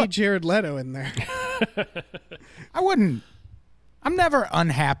 Don't need Jared Leto in there. I'm never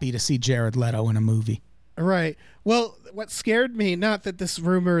unhappy to see Jared Leto in a movie. Right. Well, what scared me, not that this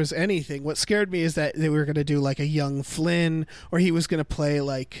rumor is anything, what scared me is that they were going to do like a young Flynn, or he was going to play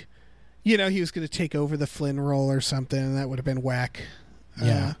like, he was going to take over the Flynn role or something, and that would have been whack.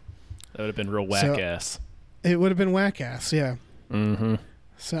 Yeah. That would have been real whack-ass. It would have been whack-ass, yeah. Mm-hmm.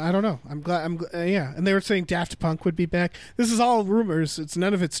 So I don't know. I'm glad. Yeah. And they were saying Daft Punk would be back. This is all rumors.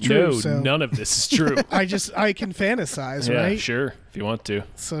 None of it's true. No, so none of this is true. I can fantasize, yeah, right? Sure, if you want to.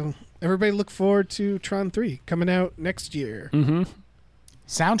 So everybody look forward to Tron 3 coming out next year. Mm-hmm.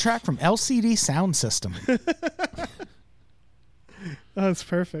 Soundtrack from LCD Sound System. That's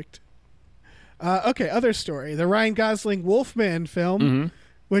perfect. Okay, other story. The Ryan Gosling Wolfman film,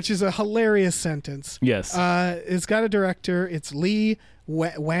 which is a hilarious sentence. Yes. It's got a director. It's Lee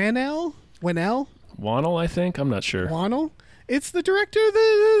Whannell? Wannell, I think. I'm not sure. Wannell? It's the director of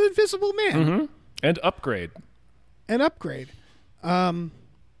the Invisible Man. Mm-hmm. And Upgrade.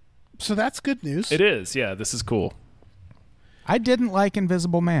 So that's good news. It is. Yeah, this is cool. I didn't like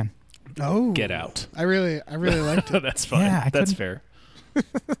Invisible Man. Oh. Get Out. I really liked it. That's fine. Yeah, That's fair.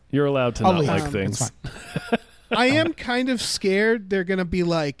 You're allowed to not like things. I am kind of scared they're going to be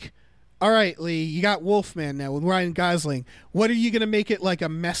like, all right, Lee, you got Wolfman now with Ryan Gosling. What are you going to make it like a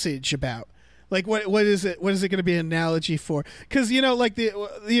message about? Like, what is it? What is it going to be an analogy for? Because, like the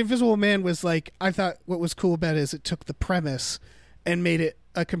Invisible Man was like, I thought what was cool about it is it took the premise and made it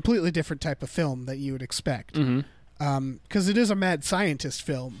a completely different type of film that you would expect. Because it is a mad scientist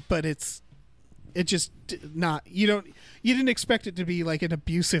film, but it just not, you didn't expect it to be like an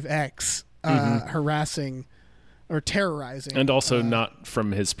abusive ex harassing or terrorizing. And also not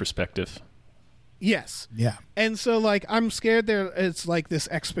from his perspective. Yes. Yeah. And so like I'm scared it's like this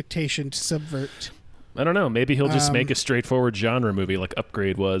expectation to subvert. I don't know. Maybe he'll just make a straightforward genre movie like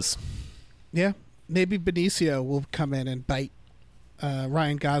Upgrade was. Yeah. Maybe Benicio will come in and bite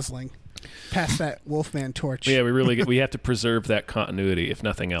Ryan Gosling. Pass that Wolfman torch. Yeah, we have to preserve that continuity. If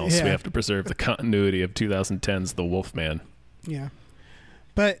nothing else, Yeah. we have to preserve the continuity of 2010's The Wolfman. Yeah.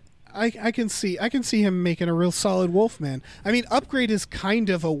 But I can see him making a real solid Wolfman. I mean, Upgrade is kind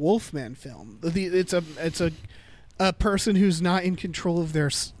of a Wolfman film. It's a person who's not in control of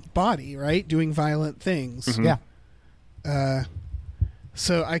their body, right? Doing violent things. Mm-hmm. Yeah.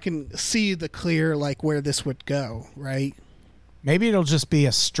 So I can see the clear like where this would go, right? Maybe it'll just be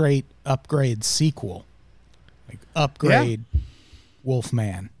a straight Upgrade sequel. Like Upgrade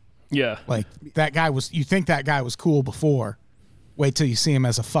Wolfman. Yeah. Like you think that guy was cool before. Wait till you see him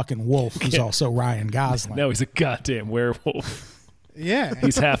as a fucking wolf who's also Ryan Gosling. Now he's a goddamn werewolf. Yeah.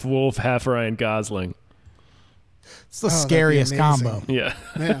 He's half wolf, half Ryan Gosling. It's the scariest combo. Yeah.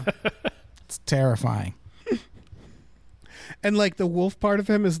 Yeah. It's terrifying. And like the wolf part of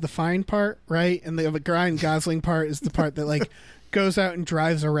him is the fine part, right? And the Ryan Gosling part is the part that like goes out and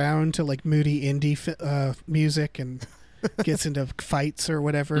drives around to like moody indie music and gets into fights or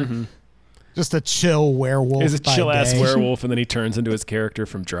whatever. Mm-hmm. Just a chill werewolf. He's a chill ass day. werewolf, and then he turns into his character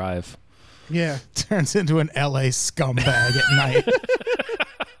from Drive. Yeah. Turns into an LA scumbag at night.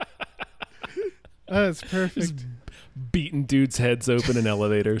 Oh, that's perfect. Beating dudes' heads open in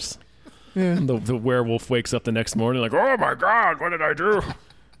elevators. Yeah. And the werewolf wakes up the next morning like, oh my God, what did I do?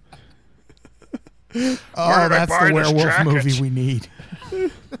 Oh, that's the werewolf movie we need.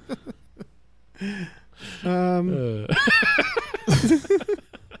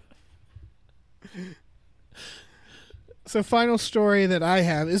 So, final story that I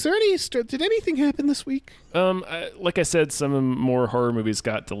have. Is there any? Did anything happen this week? Like I said, some more horror movies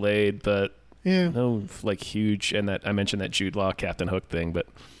got delayed, but Yeah. no, like huge. And that I mentioned that Jude Law Captain Hook thing, but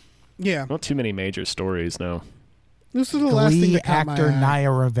Yeah. not too many major stories. No. This is the last thing Glee that caught my actor eye.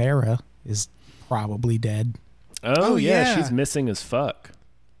 Naya Rivera is probably dead. Oh, yeah. she's missing as fuck.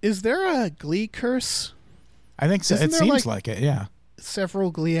 Is there a Glee curse? I think so. Isn't It there, seems like- like it, yeah.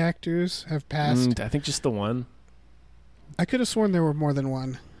 Several Glee actors have passed. I think just the one. I could have sworn there were more than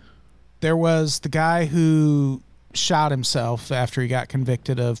one. There was the guy who shot himself after he got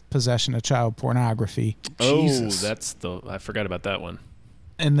convicted of possession of child pornography. Jesus. I forgot about that one.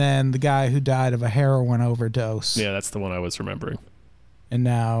 And then the guy who died of a heroin overdose. Yeah, that's the one I was remembering. And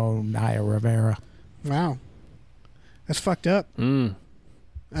now Naya Rivera. Wow. That's fucked up.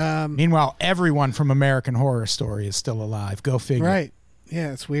 Meanwhile, everyone from American Horror Story is still alive. Go figure. Right.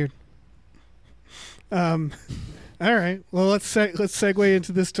 Yeah, it's weird. All right. Well, let's segue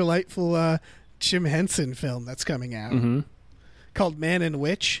into this delightful Jim Henson film that's coming out called Man and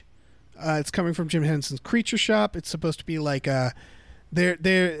Witch. It's coming from Jim Henson's Creature Shop. It's supposed to be like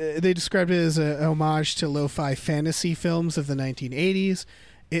they described it as a homage to lo-fi fantasy films of the 1980s.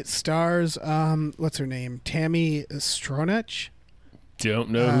 It stars what's her name? Tammy Stronach.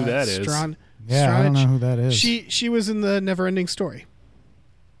 Don't know who that is. Yeah, I don't know who that is. She was in the Neverending Story.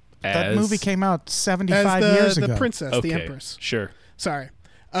 That movie came out 75 as years the ago. princess, Okay, the empress. sure. Sorry.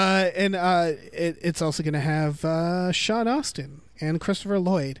 It's also going to have Sean Austin and Christopher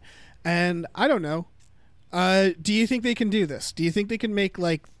Lloyd. And I don't know. Do you think they can do this? Do you think they can make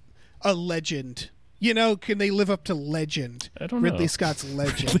like a legend? You know, can they live up to legend? I don't know. Ridley Scott's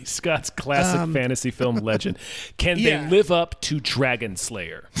legend. Ridley Scott's classic fantasy film legend. Can Yeah. they live up to Dragon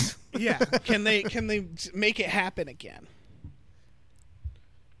Slayer? Yeah. Can they make it happen again?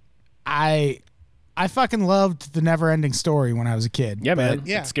 I fucking loved the Neverending Story when I was a kid. Yeah, man.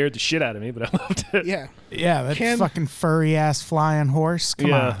 Yeah. It scared the shit out of me, but I loved it. Yeah. Yeah, that Can- fucking furry ass flying horse. Come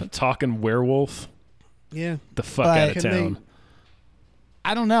Yeah, on. talking werewolf. Yeah. The fuck But out of can they- town.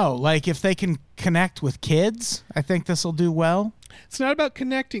 I don't know. Like, if they can connect with kids, I think this will do well. It's not about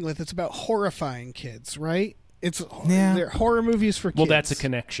connecting with, it's about horrifying kids, right? Yeah. They're horror movies for kids. Well, that's a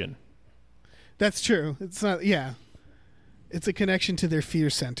connection. That's true. It's not, yeah. It's a connection to their fear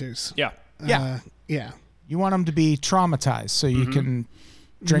centers. Yeah. Yeah. Yeah. You want them to be traumatized so you can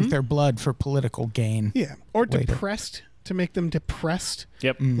drink their blood for political gain. Yeah. Or Later. depressed, to make them depressed.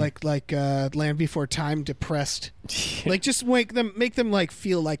 Yep. Like Land Before Time, depressed. Like just make them like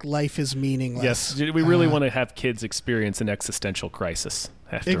feel like life is meaningless. Yes. We really want to have kids experience an existential crisis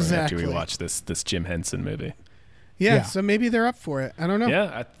after Exactly. we watch this Jim Henson movie. Yeah, Yeah. so maybe they're up for it. I don't know.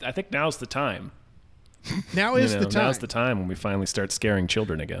 Yeah, I think now's the time. Now is the time. Now's the time when we finally start scaring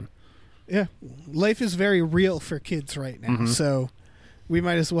children again. Yeah. Life is very real for kids right now. So we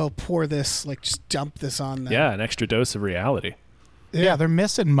might as well pour this, like just dump this on them. Yeah, an extra dose of reality. Yeah, they're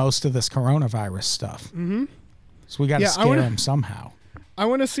missing most of this coronavirus stuff. Mm-hmm. So we got to Yeah, scare them somehow. I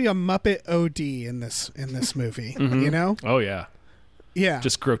want to see a Muppet OD in this movie. You know? Oh yeah, Yeah.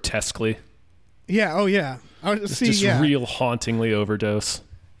 just grotesquely, yeah. Oh yeah. I want to see. just Yeah. real hauntingly overdose.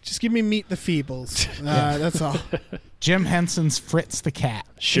 Just give me Meet the Feebles. That's all. Jim Henson's Fritz the Cat.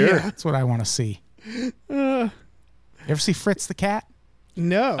 Sure. Yeah. That's what I want to see. You ever see Fritz the Cat?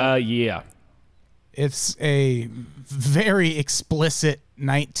 No. Yeah. It's a very explicit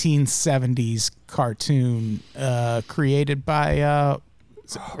 1970s cartoon created by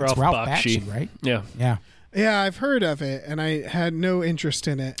it's Ralph Bakshi, right? Yeah. Yeah. Yeah, I've heard of it, and I had no interest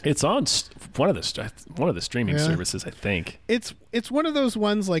in it. It's on one of the streaming Yeah. services, I think. It's one of those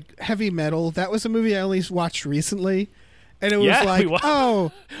ones like Heavy Metal. That was a movie I only watched recently, and it was Yeah, like, we wa-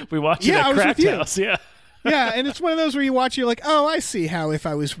 oh, We watched Yeah, it I at was with Cracked you. House. Yeah. yeah. And it's one of those where you watch, you're like, oh, I see how if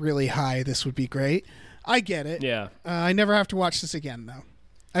I was really high, this would be great. I get it. Yeah. I never have to watch this again, though.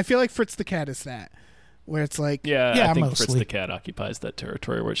 I feel like Fritz the Cat is that, where it's like, Yeah, Yeah, I think Fritz mostly. the Cat occupies that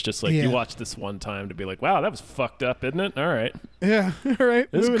territory where it's just like Yeah. you watch this one time to be like, wow, that was fucked up, isn't it? All right. yeah, all right,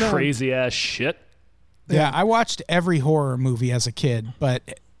 This moving is on. crazy ass shit. Yeah, I watched every horror movie as a kid,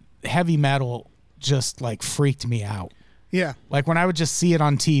 but Heavy Metal just like freaked me out. Yeah, Like when I would just see it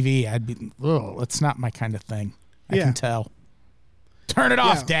on TV, I'd be, oh, it's not my kind of thing. I Yeah. can tell. Turn it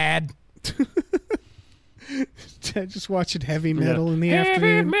off, Yeah. Dad. just watching Heavy Metal in the Heavy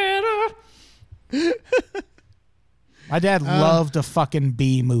afternoon. metal. My dad loved a fucking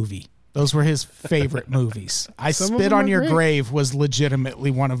B movie. Those were his favorite movies. I Some of Spit them on are Your great. Grave was legitimately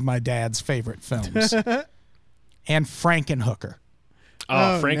one of my dad's favorite films. And Frankenhooker.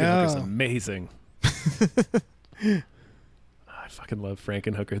 Oh, Oh, Frankenhooker's no. amazing. I fucking love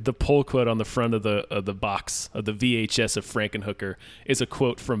Frankenhooker. The pull quote on the front of the box of the VHS of Frankenhooker is a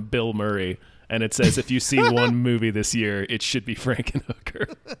quote from Bill Murray, and it says, "If you see one movie this year, it should be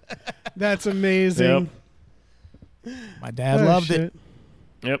Frankenhooker." That's amazing. My dad Oh, loved shit. it.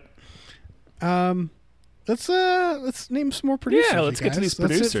 Yep. Let's name some more producers. Yeah, let's you get to guys. these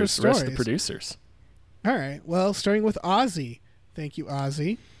That's it for producers. The rest of the stories. producers. All right. Well, starting with Ozzy. Thank you,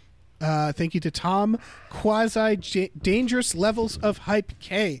 Ozzy. Thank you to Tom Dangerous Levels of Hype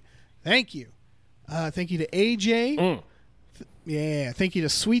K. Thank you. Thank you to AJ. Yeah. Thank you to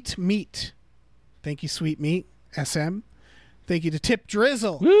Sweet Meat. Thank you, Sweet Meat. SM. Thank you to Tip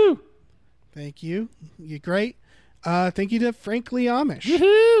Drizzle. Woo! Thank you. You're great. Thank you to Frankly Amish.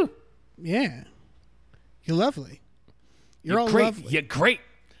 Woohoo! Yeah. You're lovely. You're all great. lovely. You're great.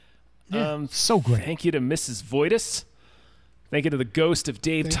 So great. Thank you to Mrs. Voidus. Thank you to the ghost of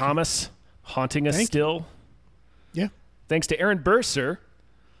Dave Thank you. Thomas, haunting us Thank you. still. Yeah. Thanks to Aaron Burser.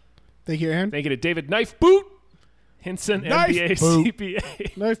 Thank you, Aaron. Thank you to David Knife Boot. Hinson, Knife MBA, Boot.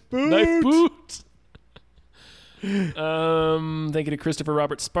 CPA. Knife boot. Knife Boot. Thank you to Christopher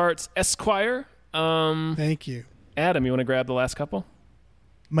Robert Sparts, Esquire. Thank you. Adam, you want to grab the last couple?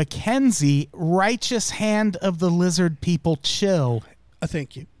 Mackenzie, Righteous Hand of the Lizard People Chill,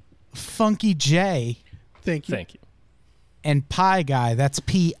 Thank you. Funky J, Thank you. Thank you. and Pie Guy. That's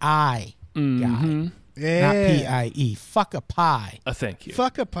P-I guy, not Yeah. P-I-E. Fuck a pie. Thank you.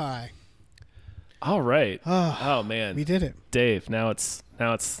 Fuck a pie. All right. Oh man, We did it. Dave. Now it's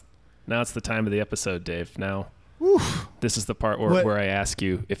the time of the episode, Dave. Now, this is the part What? where I ask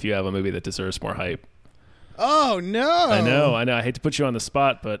you if you have a movie that deserves more hype. Oh no. I know. I hate to put you on the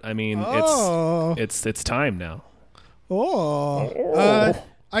spot, but I mean, Oh. it's time now. Oh.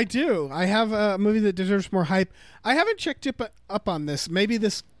 I do. I have a movie that deserves more hype. I haven't checked up on this. Maybe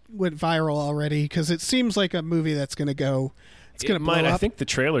this went viral already because it seems like a movie that's going to go. It's going to blow Mine, up. I think the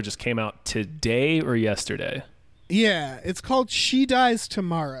trailer just came out today or yesterday. Yeah, it's called She Dies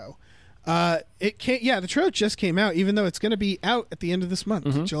Tomorrow. It can't. Yeah, the trailer just came out, even though it's going to be out at the end of this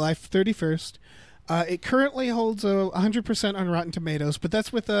month, July 31st. It currently holds a 100% on Rotten Tomatoes, but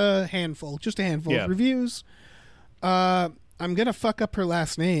that's with a handful, just a handful Yeah. of reviews. I'm gonna fuck up her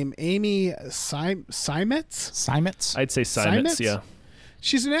last name, Amy Simetz. Simons? I'd say Simons, Simons? yeah.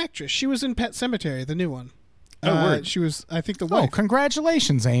 She's an actress. She was in Pet Sematary, the new one. Oh, word. She was, I think, the Oh, wife.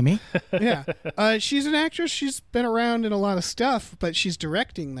 congratulations, Amy. Yeah. She's an actress. She's been around in a lot of stuff, but she's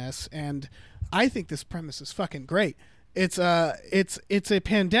directing this, and I think this premise is fucking great. It's a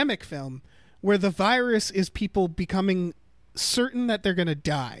pandemic film where the virus is people becoming certain that they're going to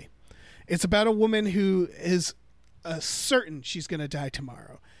die. It's about a woman who is certain she's going to die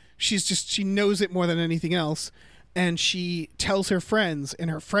tomorrow. She knows it more than anything else, and she tells her friends, and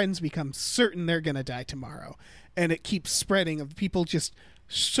her friends become certain they're going to die tomorrow. And it keeps spreading of people just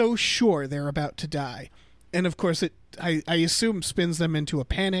so sure they're about to die. And of course, I assume spins them into a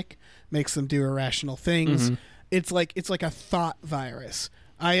panic, makes them do irrational things. It's like a thought virus.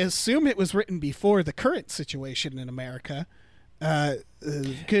 I assume it was written before the current situation in America.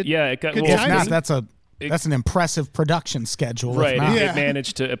 Good. Yeah, it got Good well, If timing. not, that's an impressive production schedule. right. If not, Yeah.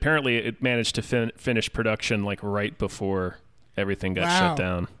 It managed to finish production like right before everything got Wow. shut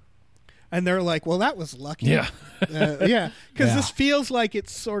down. And they're like, well, that was lucky. Yeah. Yeah. Because Yeah. this feels like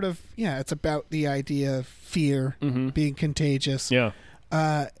it's sort of, it's about the idea of fear being contagious. Yeah.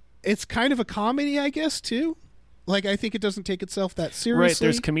 It's kind of a comedy, I guess, too. Like, I think it doesn't take itself that Right. seriously.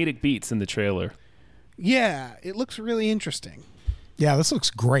 There's comedic beats in the trailer. Yeah. It looks really interesting. yeah, this looks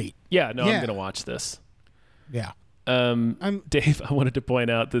great. Yeah. No, Yeah. I'm gonna watch this. Yeah. Dave, I wanted to point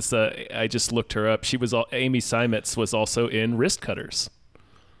out this. I just looked her up. Amy Simons was also in Wrist Cutters.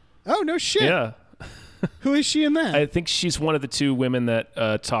 Oh, no shit. Yeah. Who is she in that? I think she's one of the two women that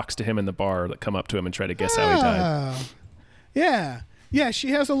talks to him in the bar that come up to him and try to guess how he died. Oh. Yeah. Yeah, she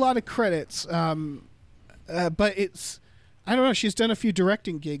has a lot of credits. But I don't know, she's done a few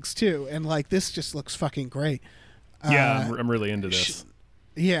directing gigs too, and like this just looks fucking great. Yeah, I'm really into this.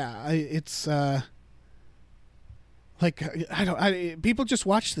 It's people just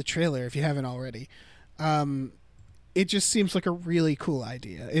watch the trailer if you haven't already. It just seems like a really cool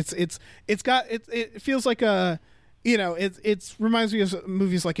idea. It feels like it reminds me of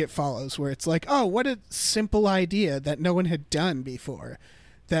movies like It Follows, where it's like, oh, what a simple idea that no one had done before.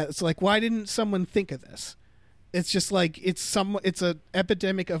 That's like, why didn't someone think of this? It's just like it's an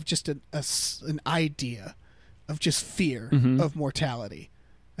epidemic of just an idea of just fear of mortality,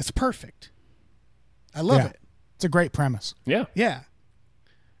 It's perfect. I love it. It's a great premise. Yeah. Yeah.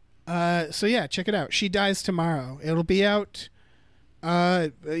 So yeah, check it out. She Dies Tomorrow. It'll be out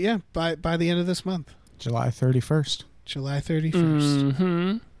by the end of this month. July 31st. July 31st.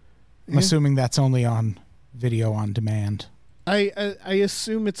 Mm-hmm. I'm assuming that's only on video on demand. I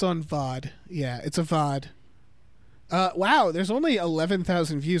assume it's on VOD. Yeah, it's a VOD. Wow, there's only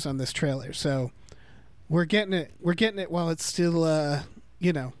 11,000 views on this trailer, so we're getting it. We're getting it while it's still,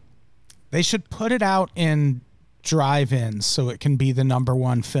 They should put it out in drive-ins so it can be the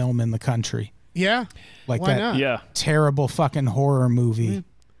 #1 film in the country. Yeah. Like Why that not? Yeah. terrible fucking horror movie.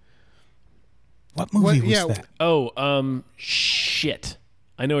 What movie was that? Oh, shit.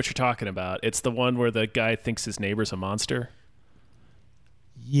 I know what you're talking about. It's the one where the guy thinks his neighbor's a monster.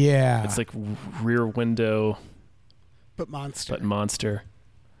 Yeah. It's like Rear Window, But monster.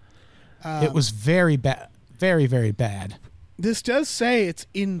 It was very bad. Very, very bad. This does say it's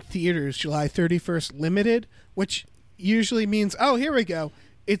in theaters July 31st limited, which usually means, oh, here we go.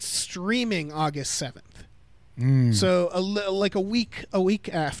 It's streaming August 7th. So like a week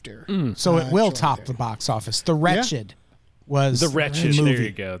after. So it will July top 30th. the box office. The Wretched was The Wretched. the movie. There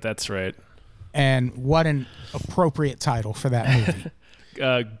you go. That's right. And what an appropriate title for that movie.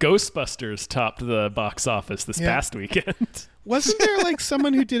 Ghostbusters topped the box office this past weekend. Wasn't there like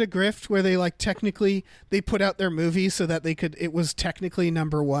someone who did a grift where they like technically they put out their movie so that it was technically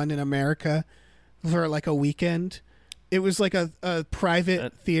 #1 in America for like a weekend? It was like a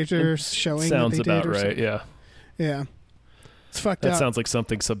private theater showing. Sounds that they about did or right. something. Yeah. Yeah. It's fucked That up. sounds like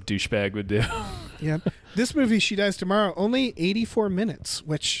something some douchebag would do. Yep. This movie, She Dies Tomorrow, only 84 minutes,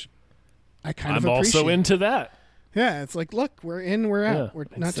 which I kind of I'm appreciate. also into that. Yeah, it's like, look, we're in, we're out. Yeah. We're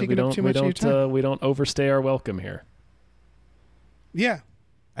Like I not said, taking up too much of your time. We don't overstay our welcome here. Yeah.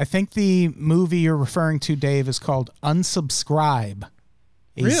 I think the movie you're referring to, Dave, is called Unsubscribe.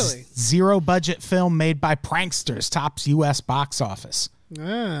 A Really? zero-budget film made by pranksters tops U.S. box office.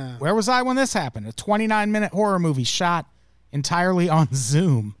 Ah. Where was I when this happened? A 29-minute horror movie shot entirely on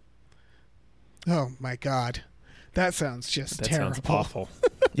Zoom. Oh, my God. That sounds just That terrible. sounds awful.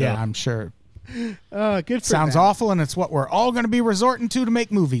 Yeah, I'm sure. Good for Sounds them. awful, and it's what we're all going to be resorting to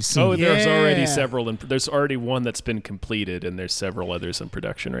make movies soon. Oh, there's already Yeah. several, and there's already one that's been completed, and there's several others in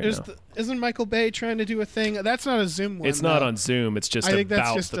production right now. Isn't Michael Bay trying to do a thing? That's not a Zoom one. It's not though. on Zoom. It's just I think that's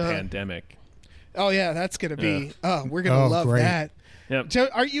about just the a- pandemic. Oh, yeah, that's going to be. Yeah. Oh, we're going to love great. that. Yep. So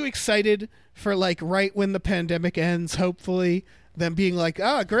are you excited for, like, right when the pandemic ends, hopefully, them being like,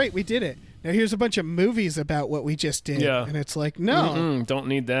 oh, great, we did it. Now here's a bunch of movies about what we just did. Yeah. And it's like, no. Don't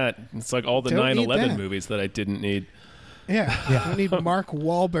need that. It's like all the Don't need 9/11 that. movies that I didn't need. Yeah. I don't need Mark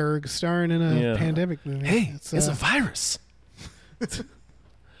Wahlberg starring in a Yeah. pandemic movie. Hey, It's, it's a virus.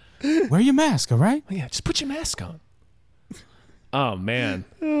 Wear your mask, all right? Yeah, just put your mask on. Oh man,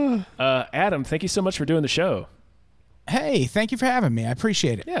 Adam, thank you so much for doing the show. Hey, thank you for having me. I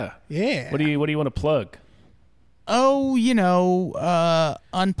appreciate it. Yeah. yeah. What do you want to plug? Oh,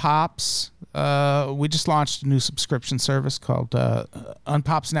 Unpops. We just launched a new subscription service called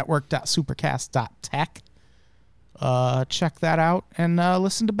unpopsnetwork.supercast.tech. Check that out and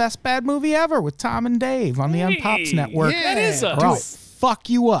listen to Best Bad Movie Ever with Tom and Dave on the Unpops Network. yeah. That is Or I'll fuck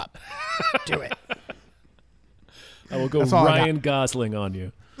you up. Do it. I will go That's all I got. Ryan Gosling on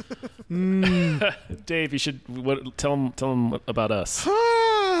you. Dave, you should tell him about us.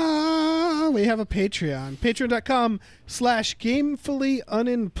 We have a Patreon.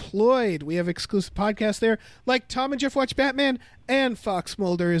 Patreon.com/gamefullyunemployed. We have exclusive podcasts there, like Tom and Jeff Watch Batman and Fox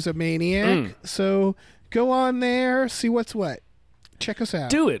Mulder is a Maniac. So go on there, see what's what. Check us out.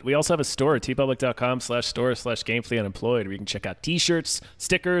 Do it. We also have a store at tpublic.com/store/gamefullyunemployed where you can check out t-shirts,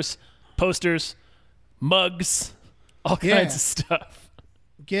 stickers, posters, mugs, all kinds of stuff.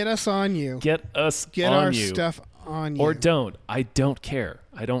 Get us on you. Get us Get on our you. stuff on you. Or don't. I don't care.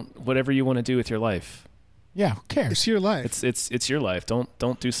 Whatever you want to do with your life. Yeah, who cares? It's your life. It's your life.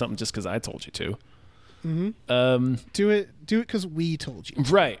 Don't do something just because I told you to. Do it because we told you.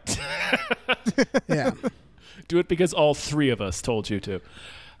 Right. Yeah. Do it because all three of us told you to.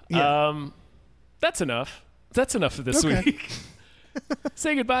 Yeah. That's enough. That's enough for this Okay. week.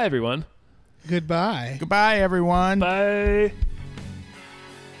 Say goodbye, everyone. Goodbye. Goodbye, everyone. Bye.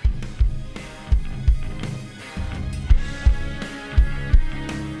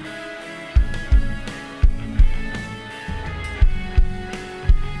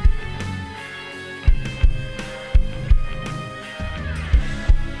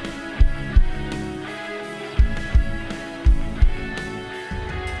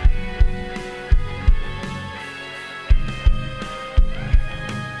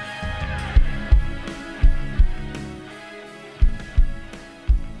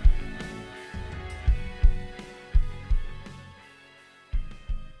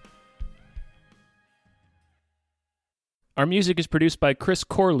 Our music is produced by Chris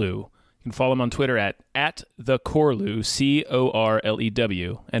Corlew. You can follow him on Twitter at @thecorlew,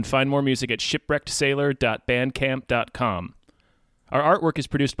 Corlew, and find more music at shipwreckedsailor.bandcamp.com. Our artwork is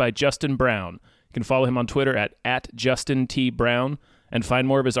produced by Justin Brown. You can follow him on Twitter at @JustinTBrown, and find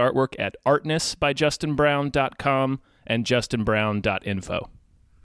more of his artwork at artnessbyjustinbrown.com and justinbrown.info.